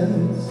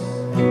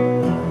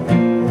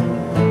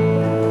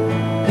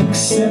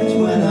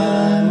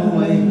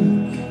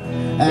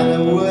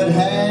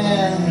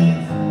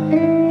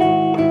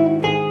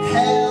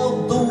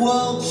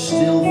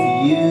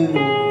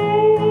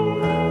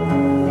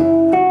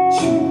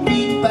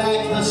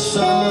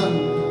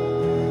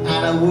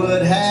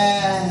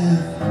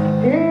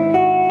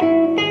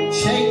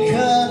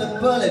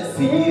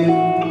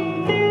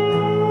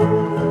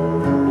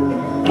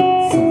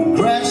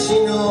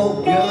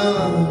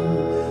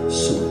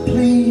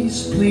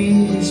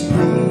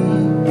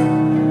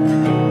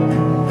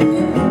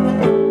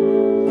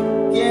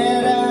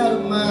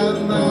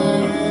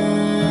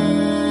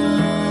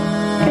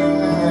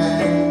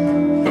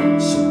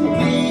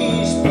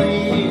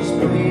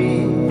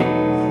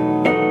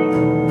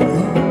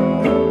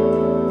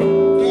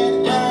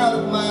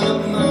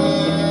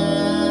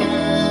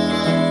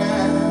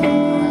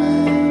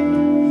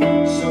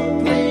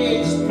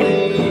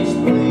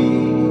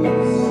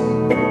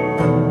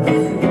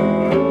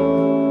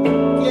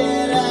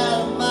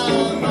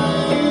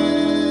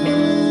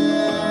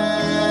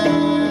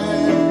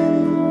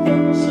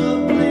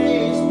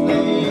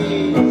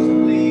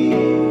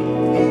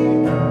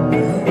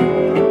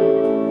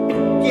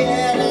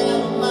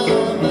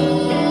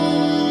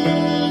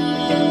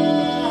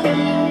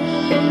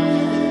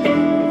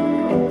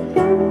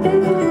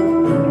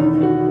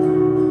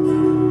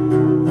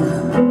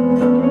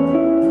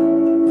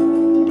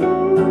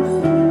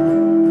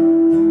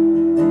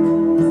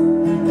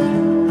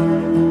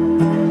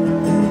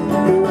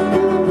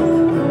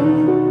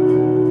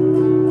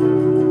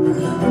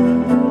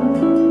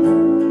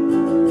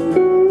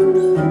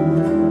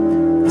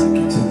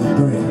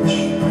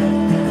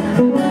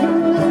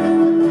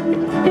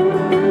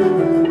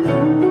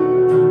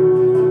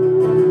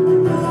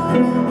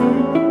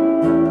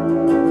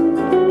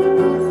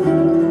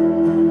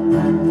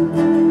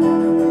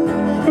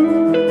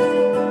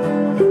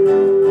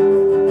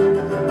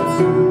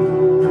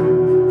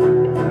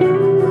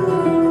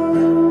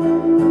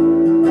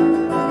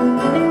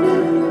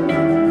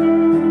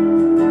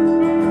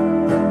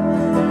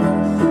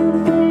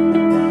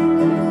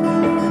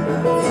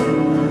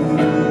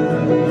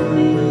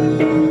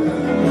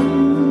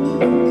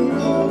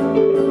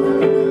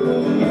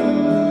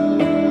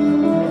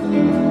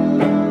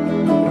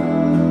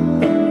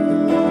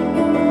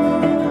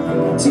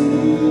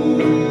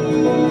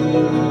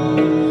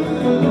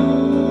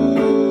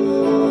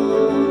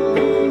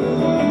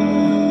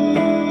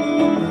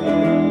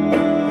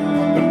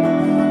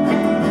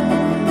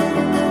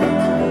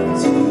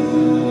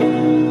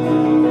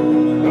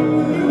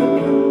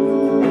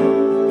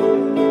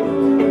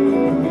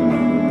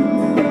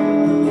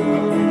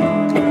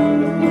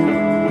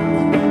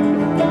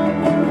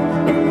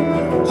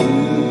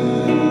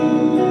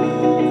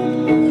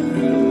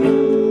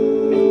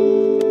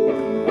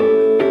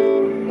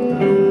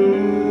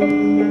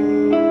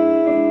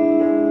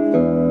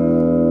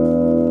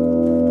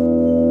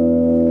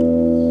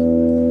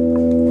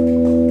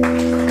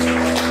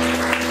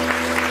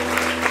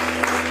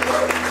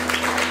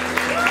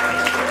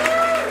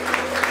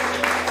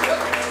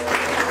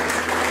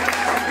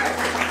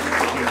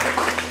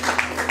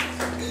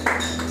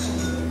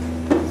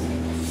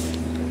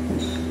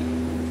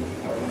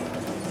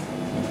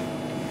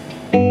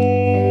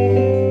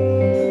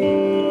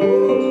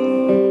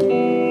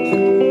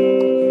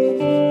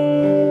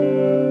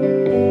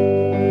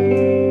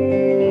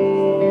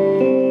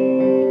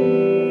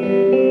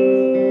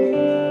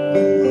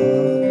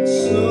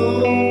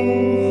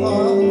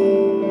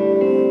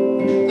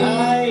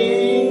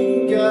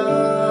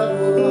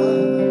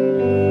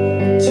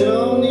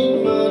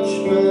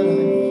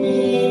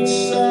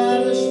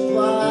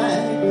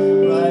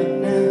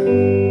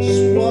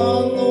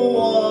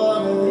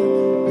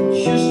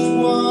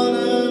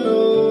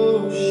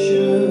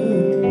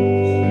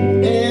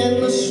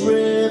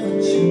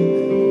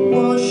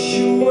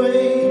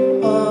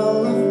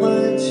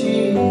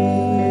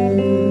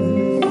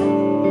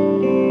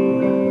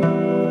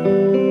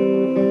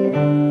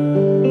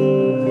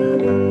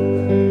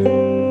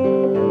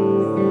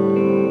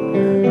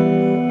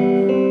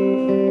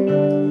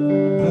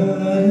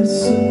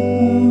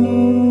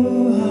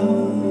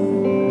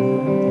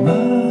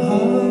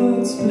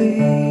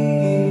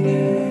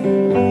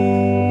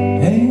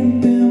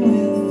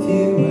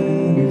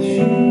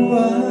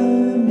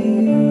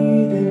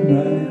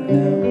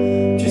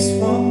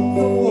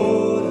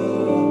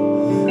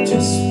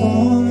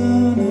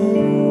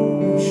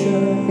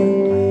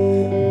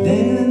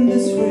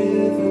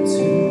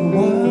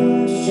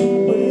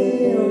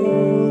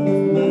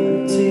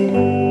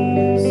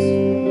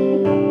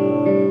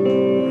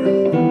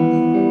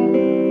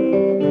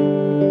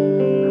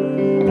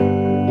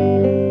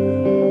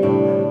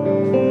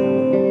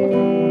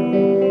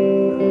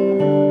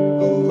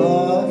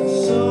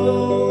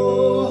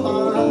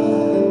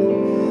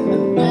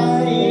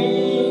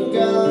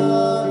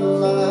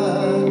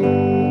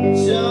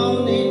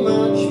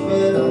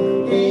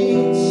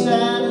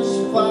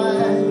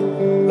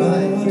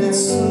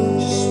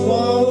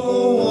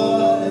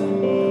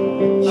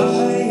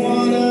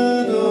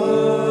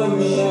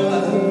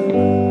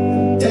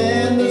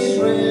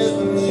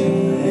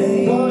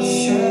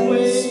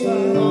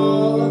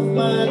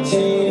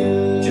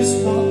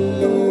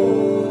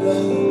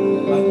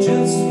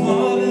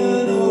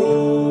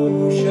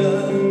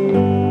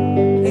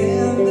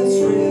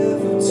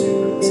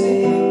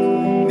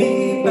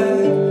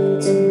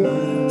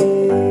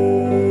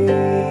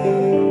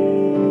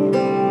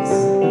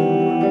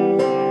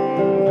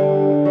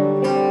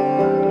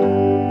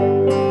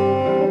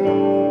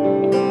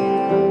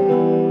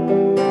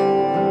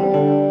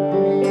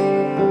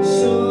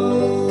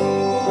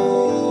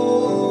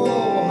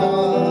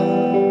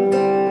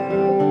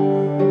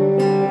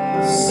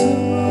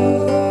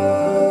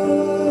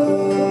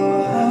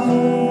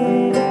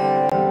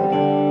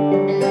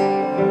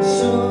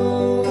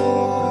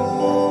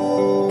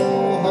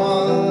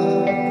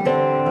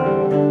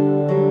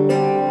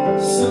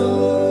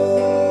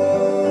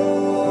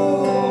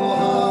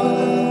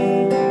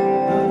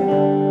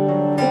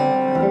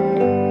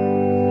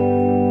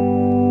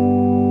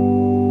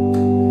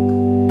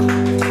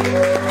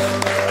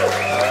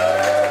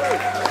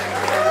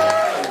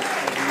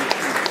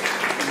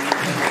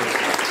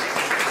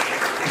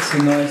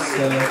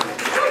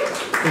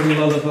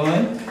 Little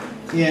lullaby.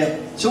 Yeah,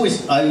 it's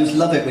always, I always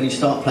love it when you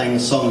start playing a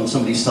song and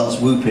somebody starts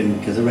whooping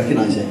because I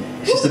recognise it.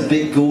 It's just a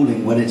bit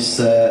galling when it's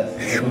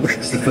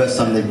the first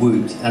time they've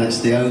whooped and it's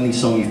the only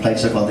song you've played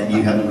so far that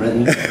you haven't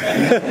written.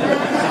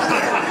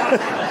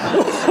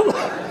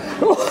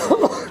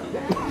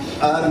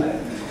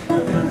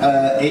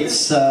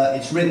 It's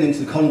written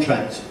into the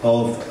contract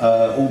of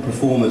all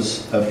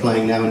performers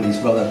playing now in these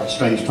rather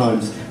strange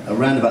times.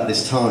 Around about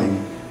this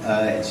time,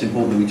 it's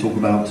important that we talk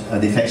about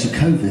the effects of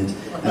COVID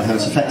and how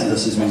it's affected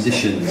us as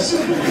musicians.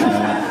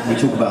 We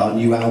talk about our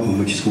new album,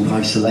 which is called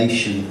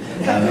Isolation,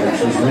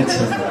 which was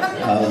written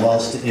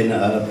whilst in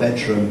a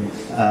bedroom,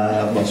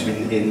 whilst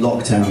in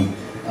lockdown.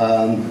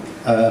 I'm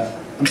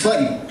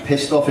slightly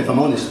pissed off, if I'm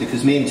honest,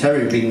 because me and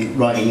Terry have been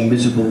writing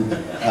miserable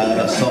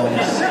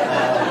songs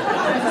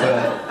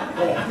for,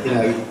 you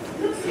know,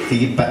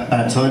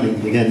 bad timing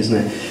again, isn't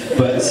it?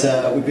 But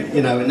we've been,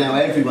 you know, and now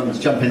everyone's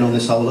jumping on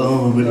this whole,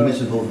 oh, I'm really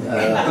miserable. We've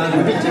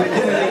been doing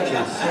it for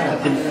ages.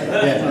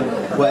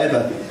 Yeah,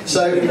 whatever.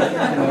 So,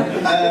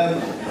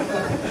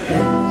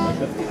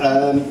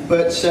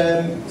 but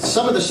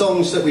some of the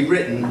songs that we've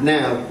written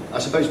now, I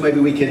suppose maybe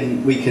we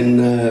can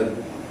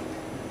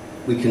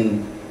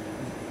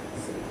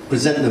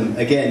present them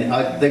again.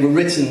 They were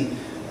written.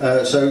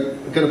 So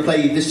I'm going to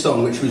play this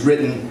song, which was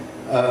written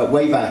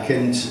way back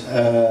and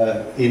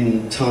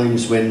in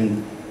times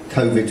when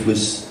COVID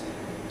was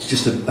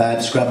just a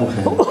bad Scrabble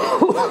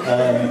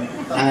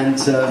hand,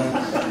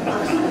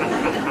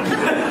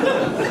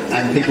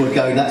 and people would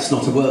go, "That's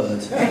not a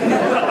word."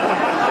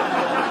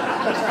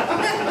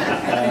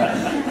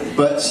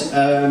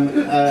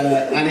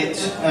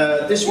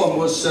 This one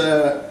was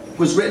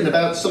written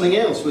about something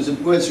else. Was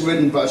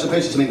written, but I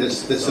suppose it's something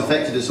that's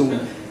affected us all. You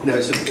know,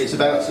 it's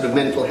about sort of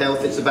mental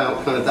health. It's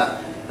about kind of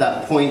that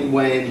point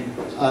when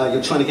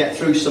you're trying to get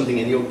through something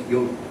and you're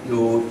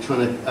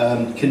trying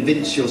to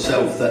convince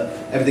yourself that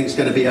everything's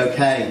going to be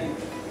okay,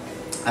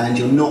 and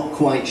you're not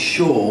quite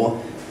sure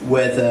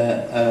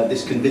whether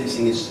this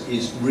convincing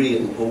is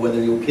real or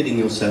whether you're kidding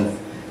yourself,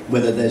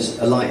 whether there's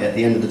a light at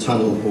the end of the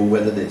tunnel or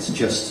whether it's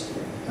just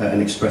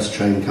an express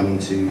train coming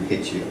to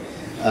hit you.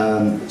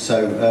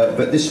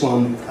 But this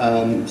one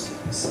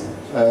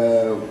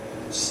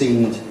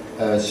seemed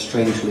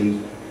strangely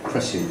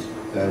prescient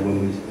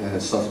when we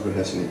started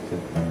rehearsing it.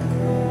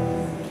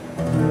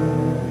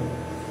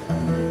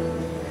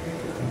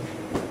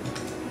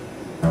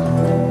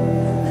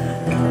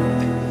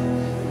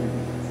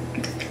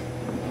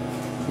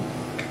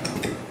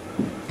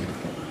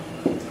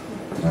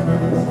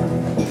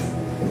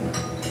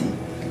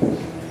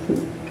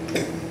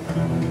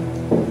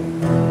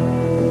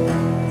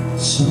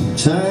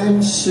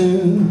 Sometime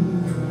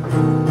soon,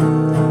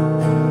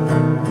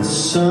 the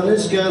sun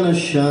is gonna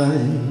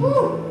shine.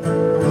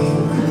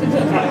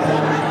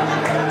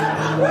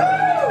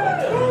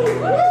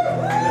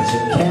 Cause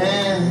it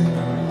can't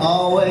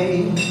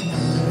always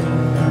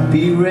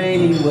be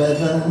rainy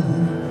weather.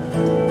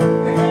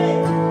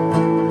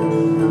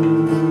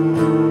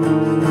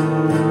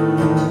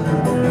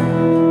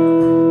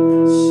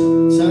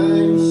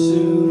 Sometime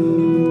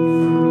soon,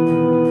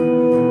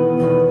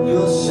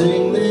 you'll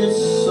sing this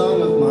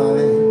song of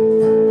mine.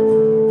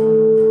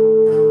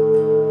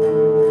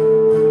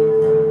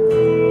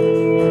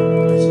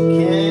 Cause I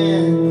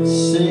can't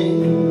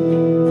sing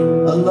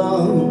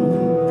alone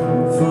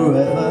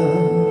forever.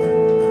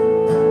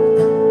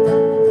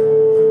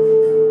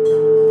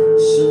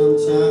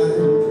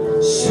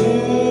 Sometime soon,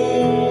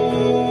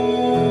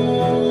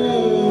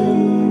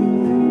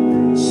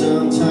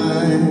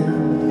 sometime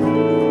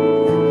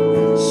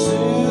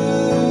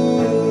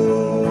soon,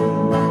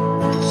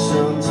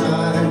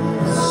 sometime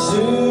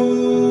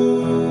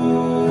soon,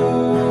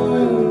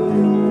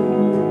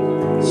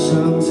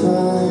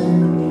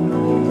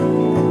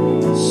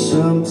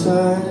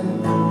 sometime.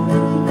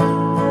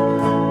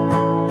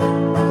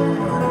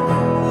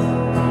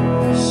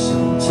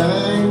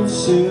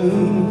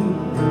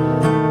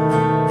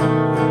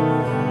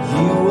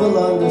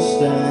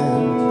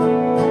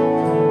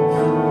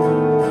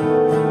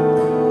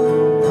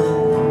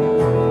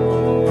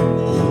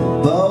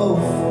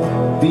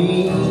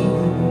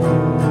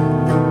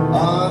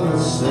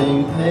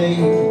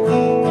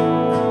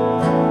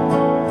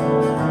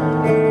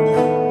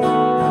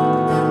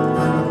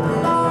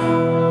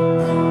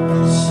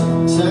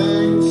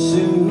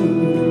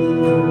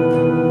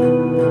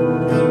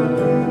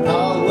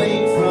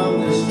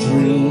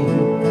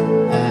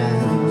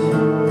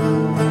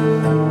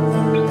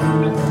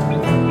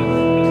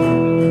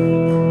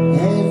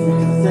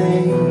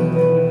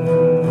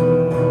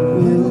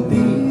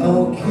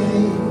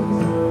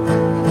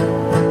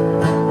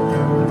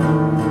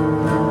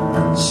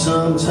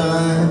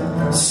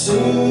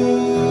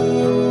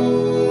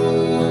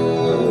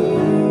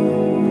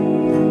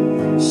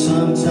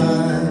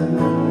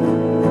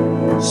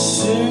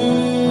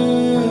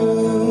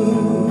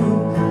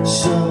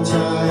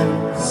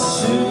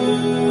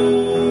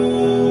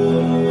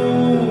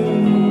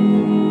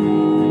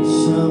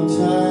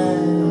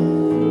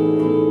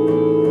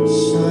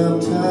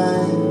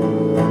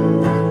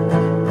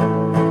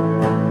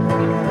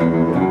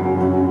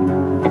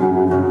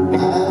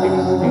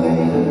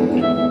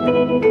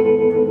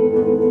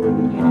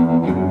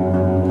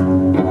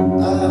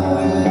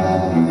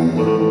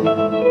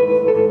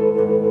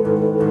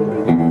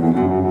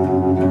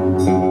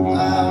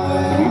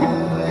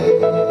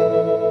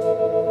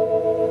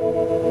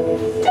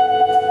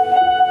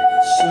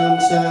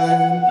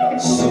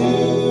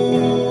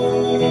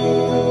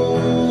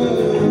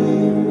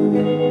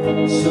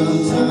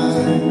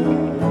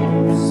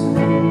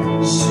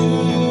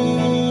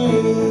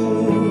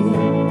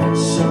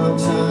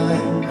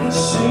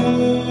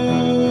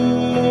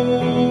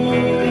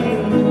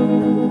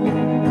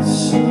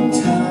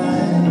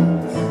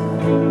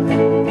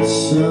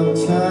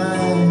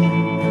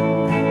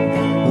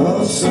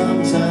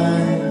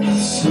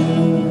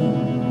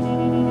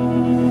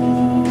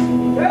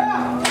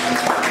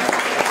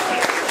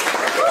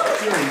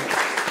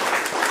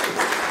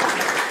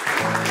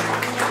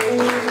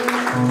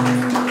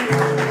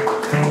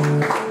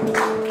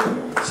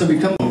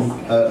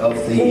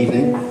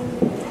 sing.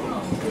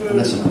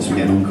 Unless, of course, we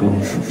get an encore.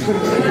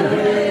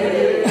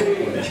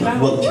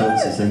 What the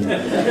chances, then?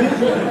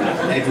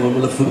 Everyone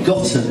will have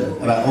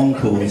forgotten about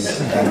encores.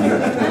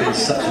 It's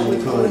such a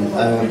long time.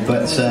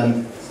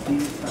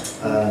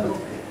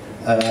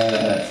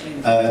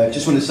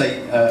 Just want to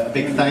say a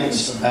big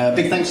thanks.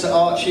 Big thanks to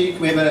Archie.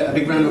 Can we have a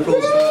big round of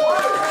applause for that?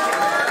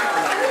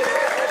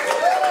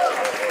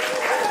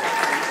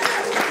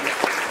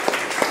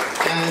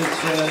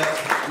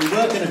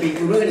 We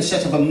were going to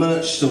set up a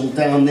merch stall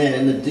down there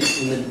in the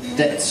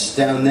depths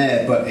down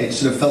there, but it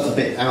sort of felt a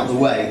bit out of the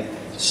way.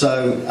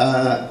 So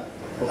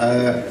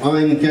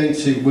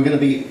we're going to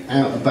be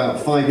out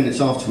about 5 minutes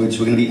afterwards.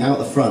 We're going to be out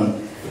the front.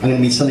 I'm going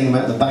to be selling them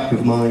out the back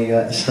of my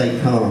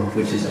estate car,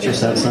 which is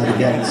just outside the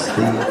gates.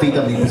 The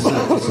VW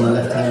Passat is on the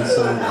left-hand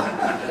side,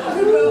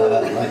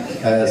 like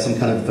some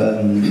kind of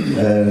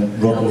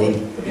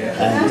Rodney.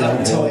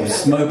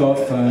 Laptops, mobile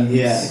phones.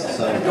 Yeah.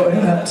 So, got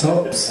any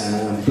laptops?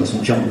 Got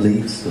some jump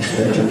leads,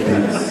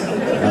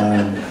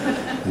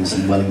 and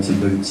some Wellington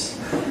boots.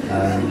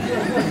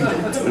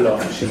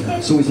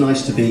 It's always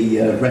nice to be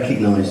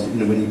recognised. You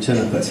know, when you turn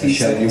up at a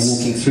show, you're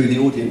walking through the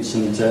audience,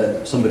 and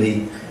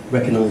somebody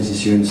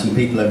recognises you, and some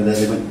people over there,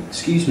 they went,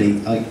 "Excuse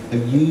me, are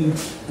you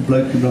the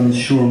bloke who runs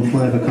Shaw and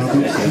Flyover car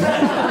boots?"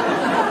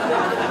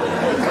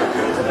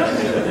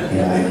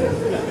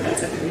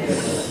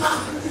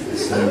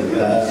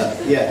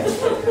 Yeah.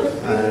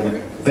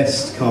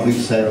 Best car boot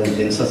sale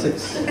in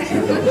Sussex.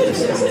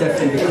 It's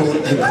definitely the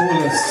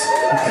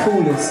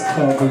coolest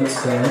car boot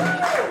sale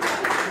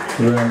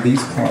around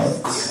these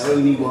parts. The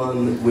only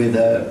one with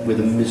a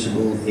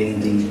miserable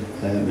indie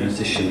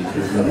musician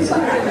who runs it.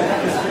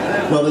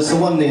 Well, there's the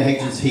one near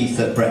Hayden's Heath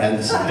that Brett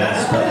Anderson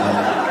does, but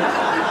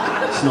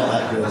it's not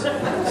that good.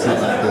 It's not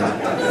that good.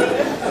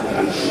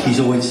 He's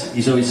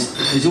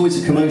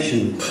always a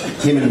commotion.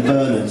 Him and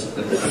Bernard.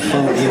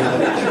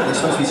 They're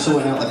supposed to be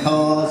sorting out the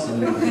cars,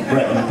 and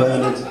Brett and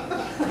Bernard.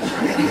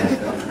 Yeah.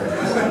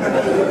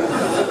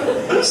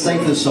 Stay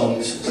for the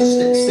songs.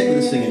 Stick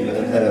with the singing,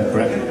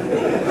 Brett.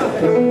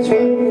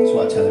 That's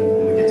what I tell him when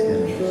we get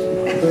together.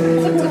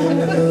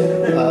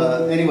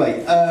 Anyway,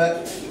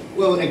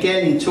 well,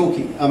 again,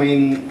 talking. I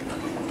mean,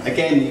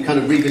 again, you kind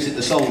of revisit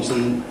the songs,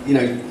 and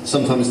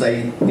sometimes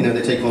they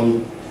take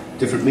on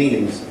different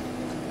meanings.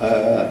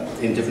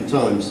 In different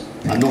times.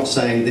 I'm not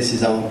saying this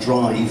is our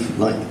drive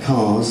like the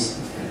Cars,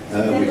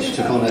 which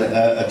took on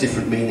a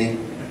different meaning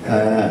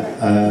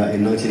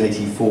in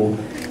 1984.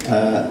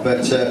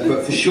 But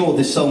for sure,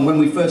 this song, when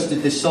we first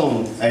did this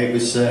song, it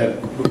was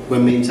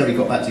when me and Terry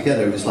got back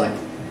together. It was like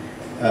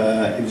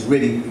it was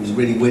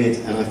really weird,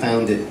 and I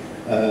found it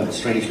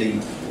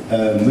strangely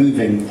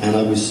moving, and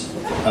I was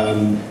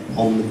on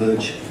the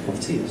verge of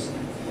tears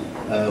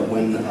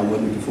when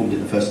we performed it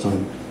the first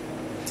time.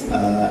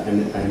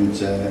 And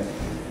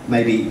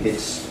maybe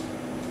it's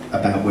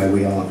about where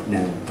we are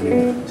now.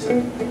 Anyway,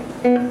 so.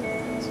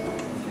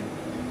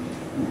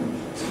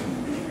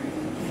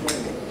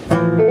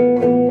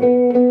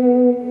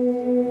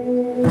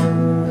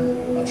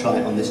 I'll try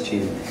it on this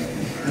tune.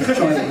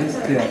 Try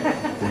it, yeah.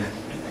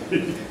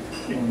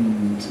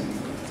 1, 2.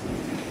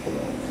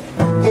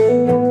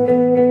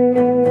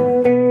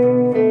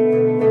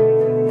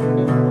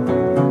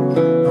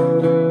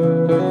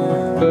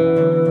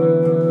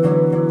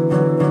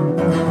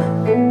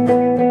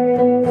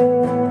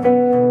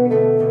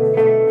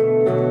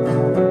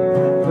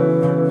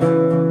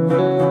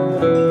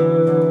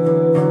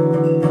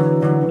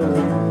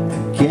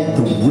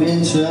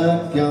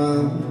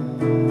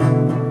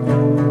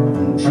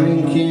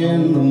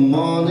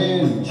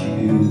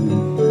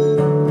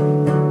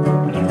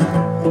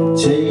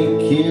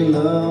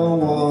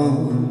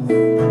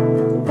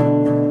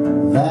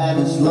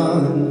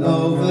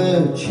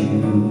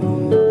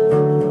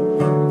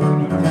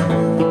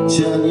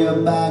 Turn your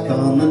back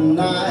on the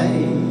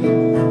night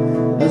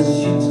as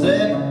you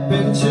step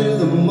into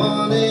the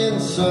morning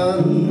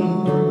sun,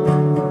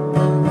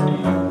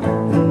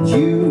 and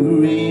you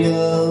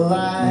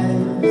realize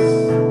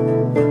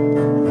a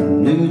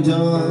new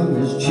dawn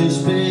has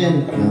just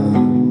begun.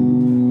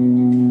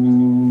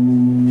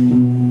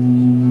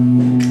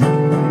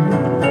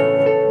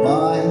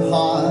 My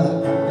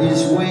heart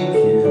is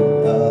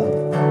waking up.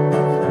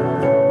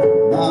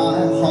 My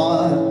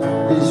heart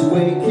is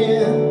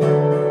waking.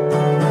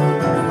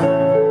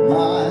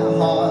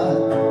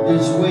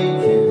 Is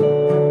waking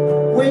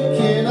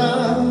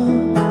up,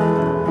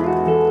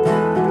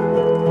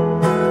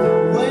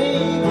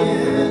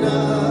 waking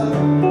up.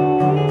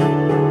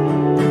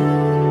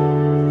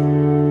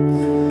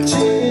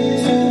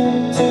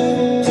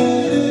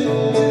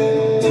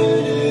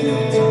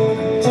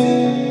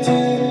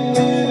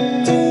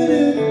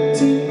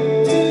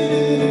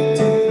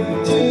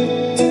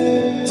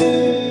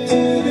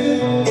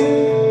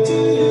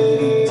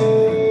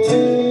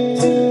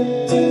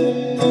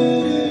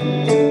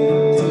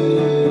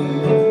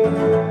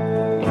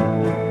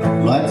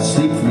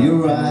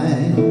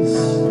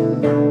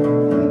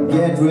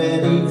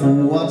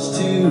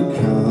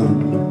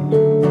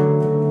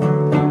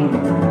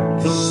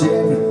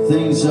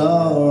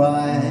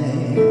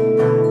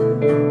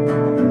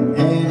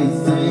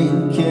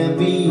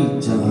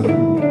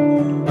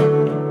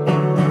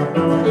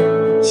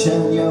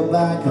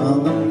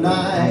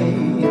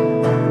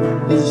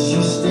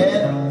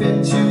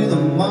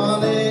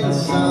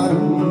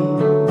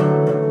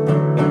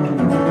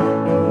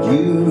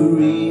 you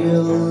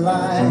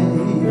realize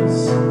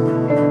a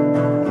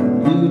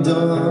new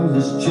dawn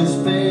has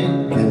just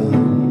begun.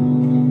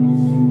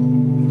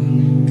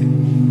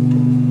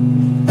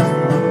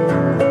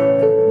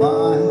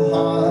 My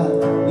heart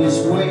is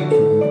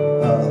waking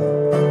up.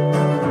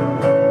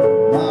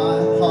 My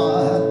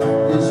heart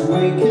is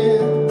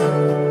waking.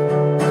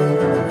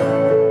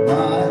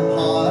 My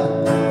heart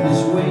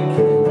is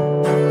waking,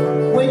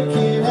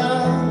 waking up.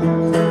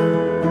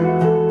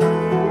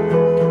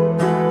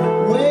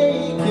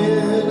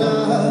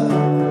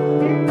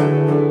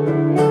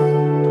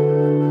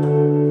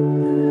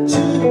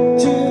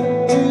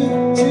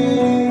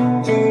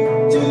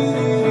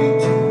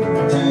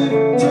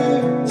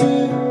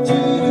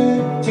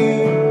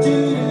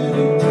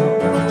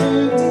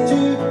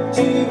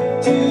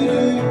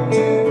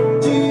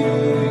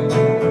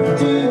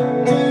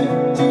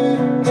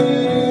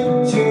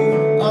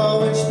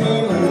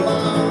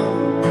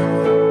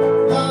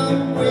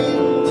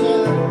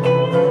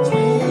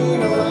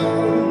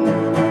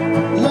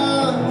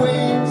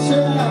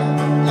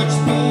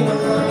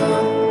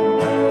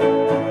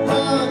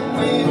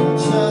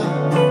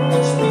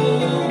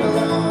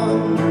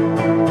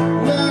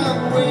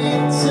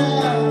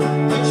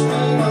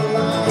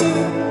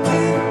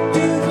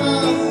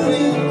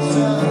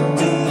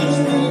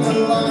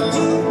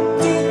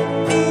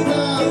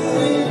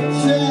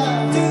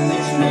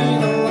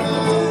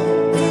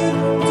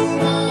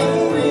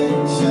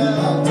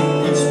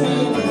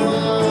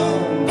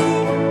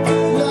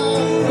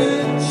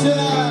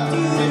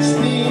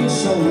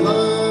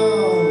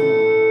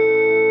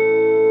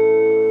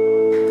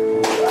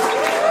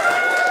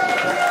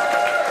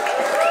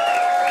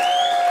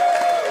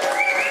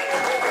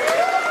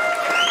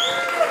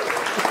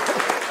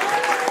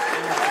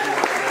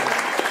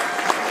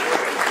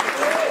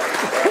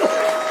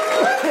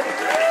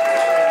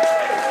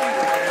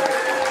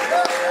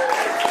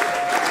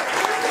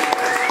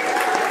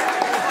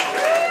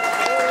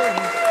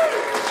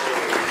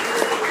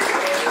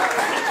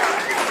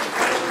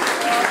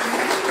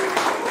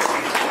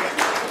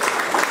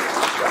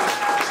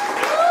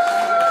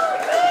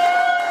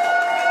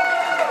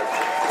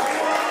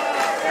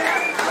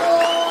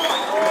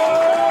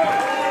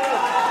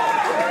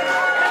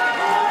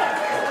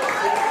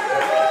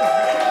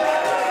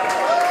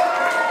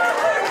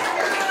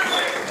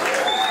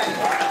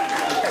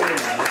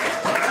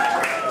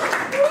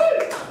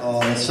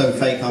 So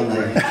fake, aren't they?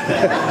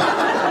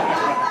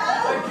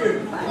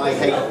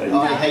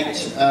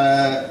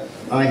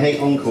 I hate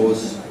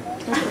encores.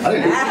 I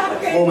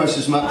don't almost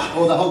as much,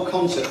 or the whole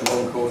concept of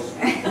encores.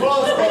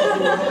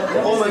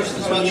 Almost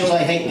as much as I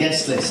hate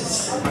guest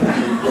lists.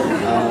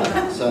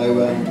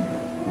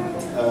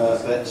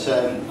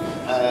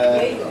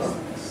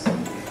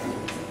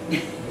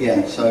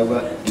 Yeah. So.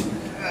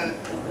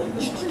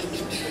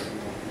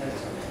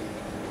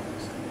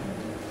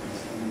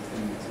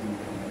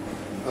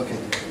 Okay.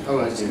 All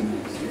right.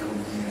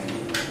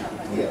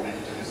 Yeah.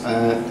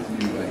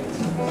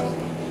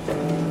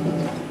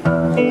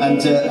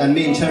 And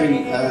me and Terry,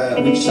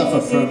 we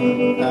suffer from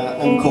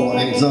encore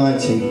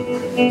anxiety,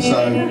 so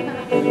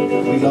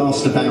we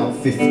last about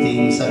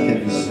 15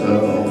 seconds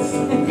off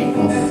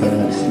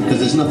because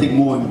there's nothing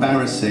more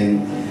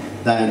embarrassing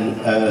than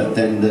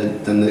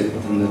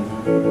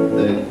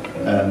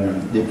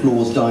the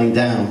applause dying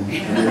down.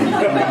 And then you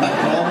come back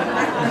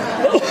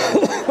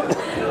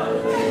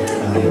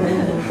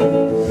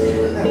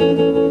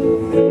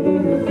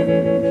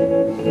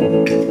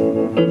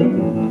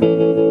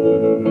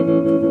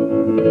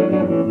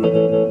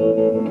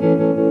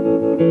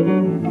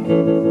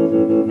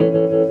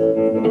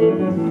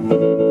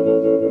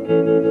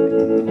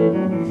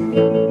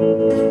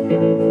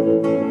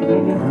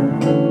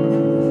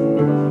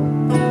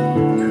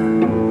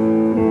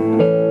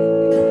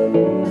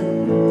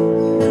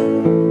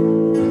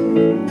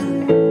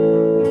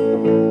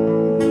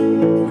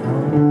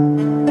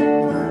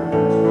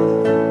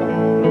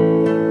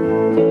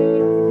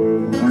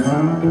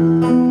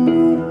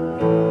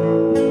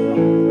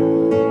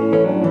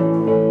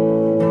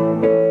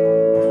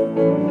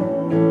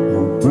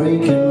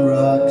breaking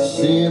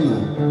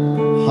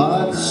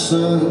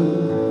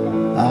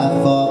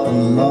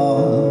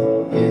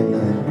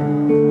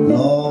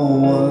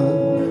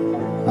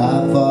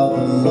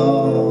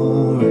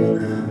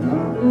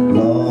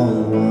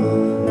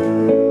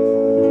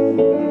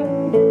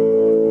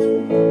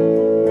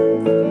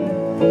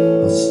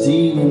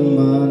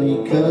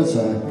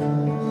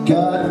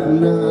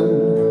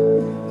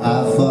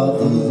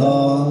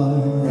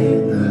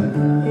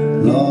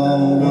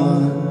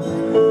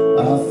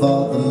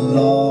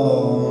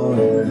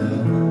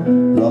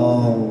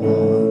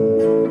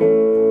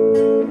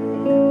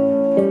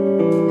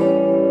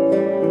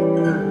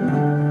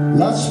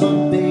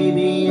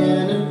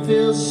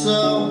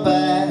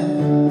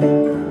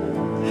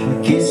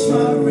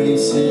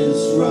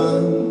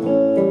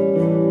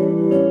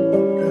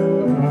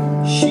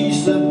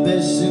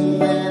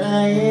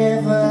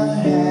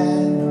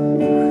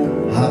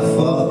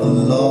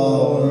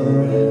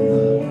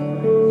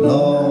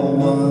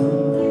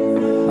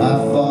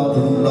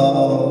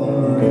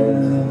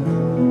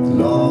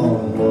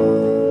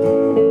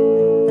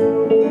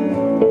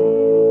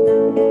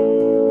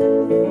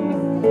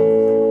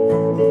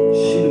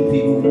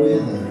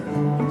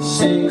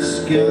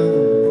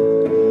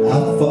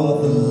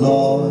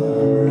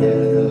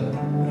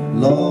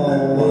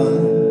long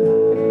one.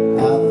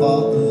 I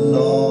fought the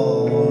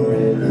Lord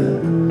in a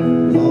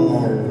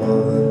long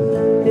one.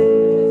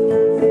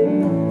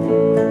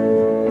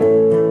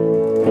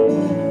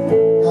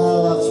 I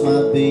lost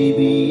my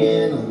baby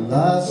and I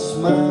lost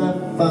my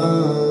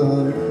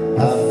fun.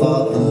 I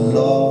fought the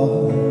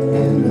Lord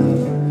in a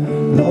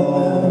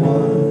long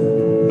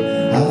one.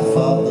 I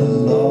fought the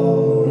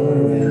Lord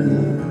in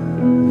a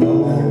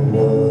long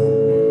one.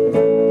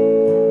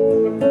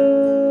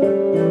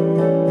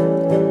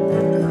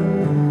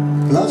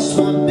 Lost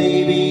my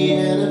baby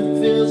and it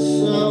feels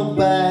so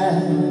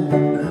bad.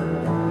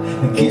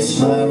 I guess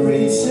my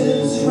race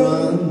is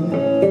run.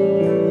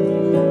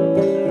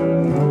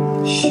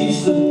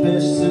 She's the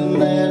best thing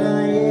that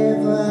I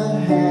ever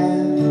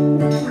had.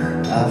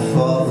 I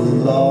fought the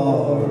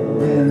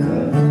Lord in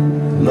the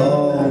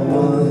long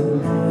one.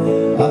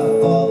 I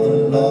fought the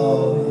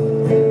Lord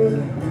in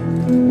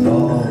the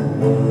long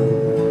one.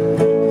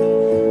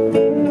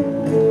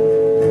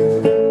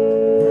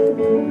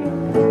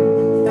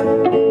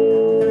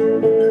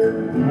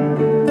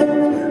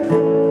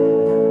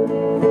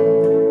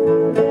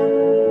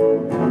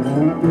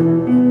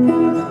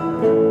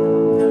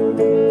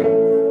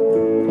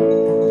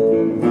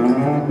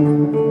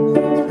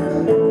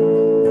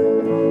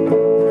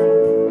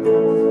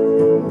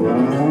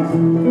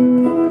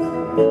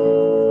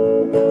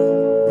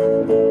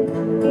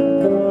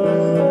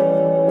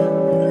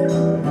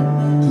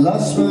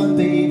 Lost my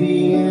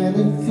baby and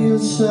it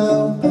feels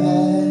so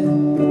bad.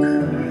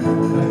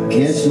 I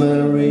guess my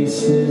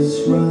race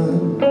is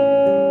run.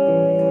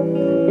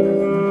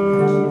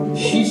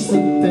 She's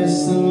the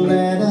best thing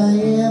that I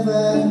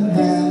ever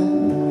had.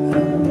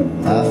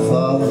 I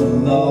fought the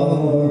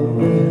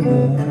Lord in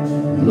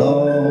the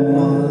long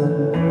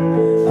one.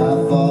 I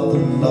fought the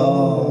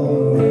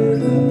Lord in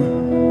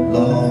the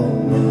long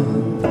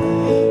one.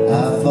 I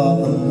fought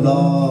the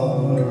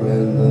Lord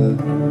in the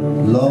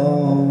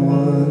long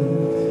one.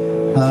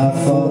 I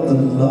fought the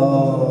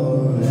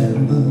Lord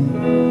in the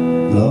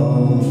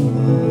long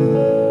one.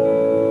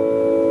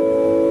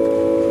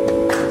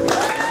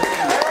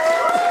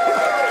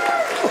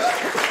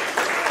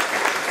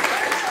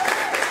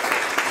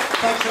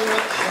 Thanks so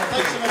much.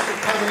 Thanks so much for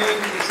coming in.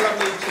 It's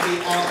lovely to be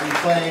out and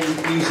playing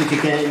music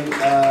again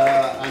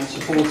and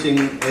supporting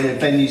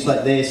venues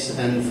like this,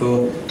 and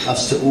for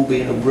us to all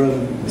be in a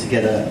room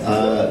together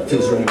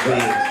feels really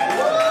weird.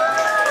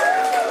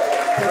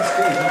 That's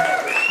good.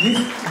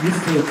 You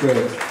feel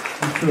good.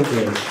 You feel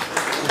good.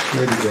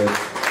 Really good.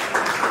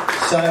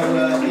 So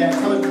yeah,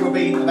 coming, we'll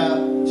be about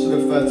sort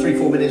of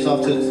 3-4 minutes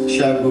after the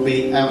show. We'll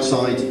be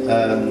outside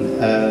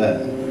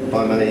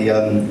by my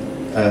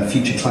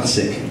future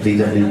classic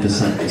VW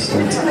Passat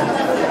estate.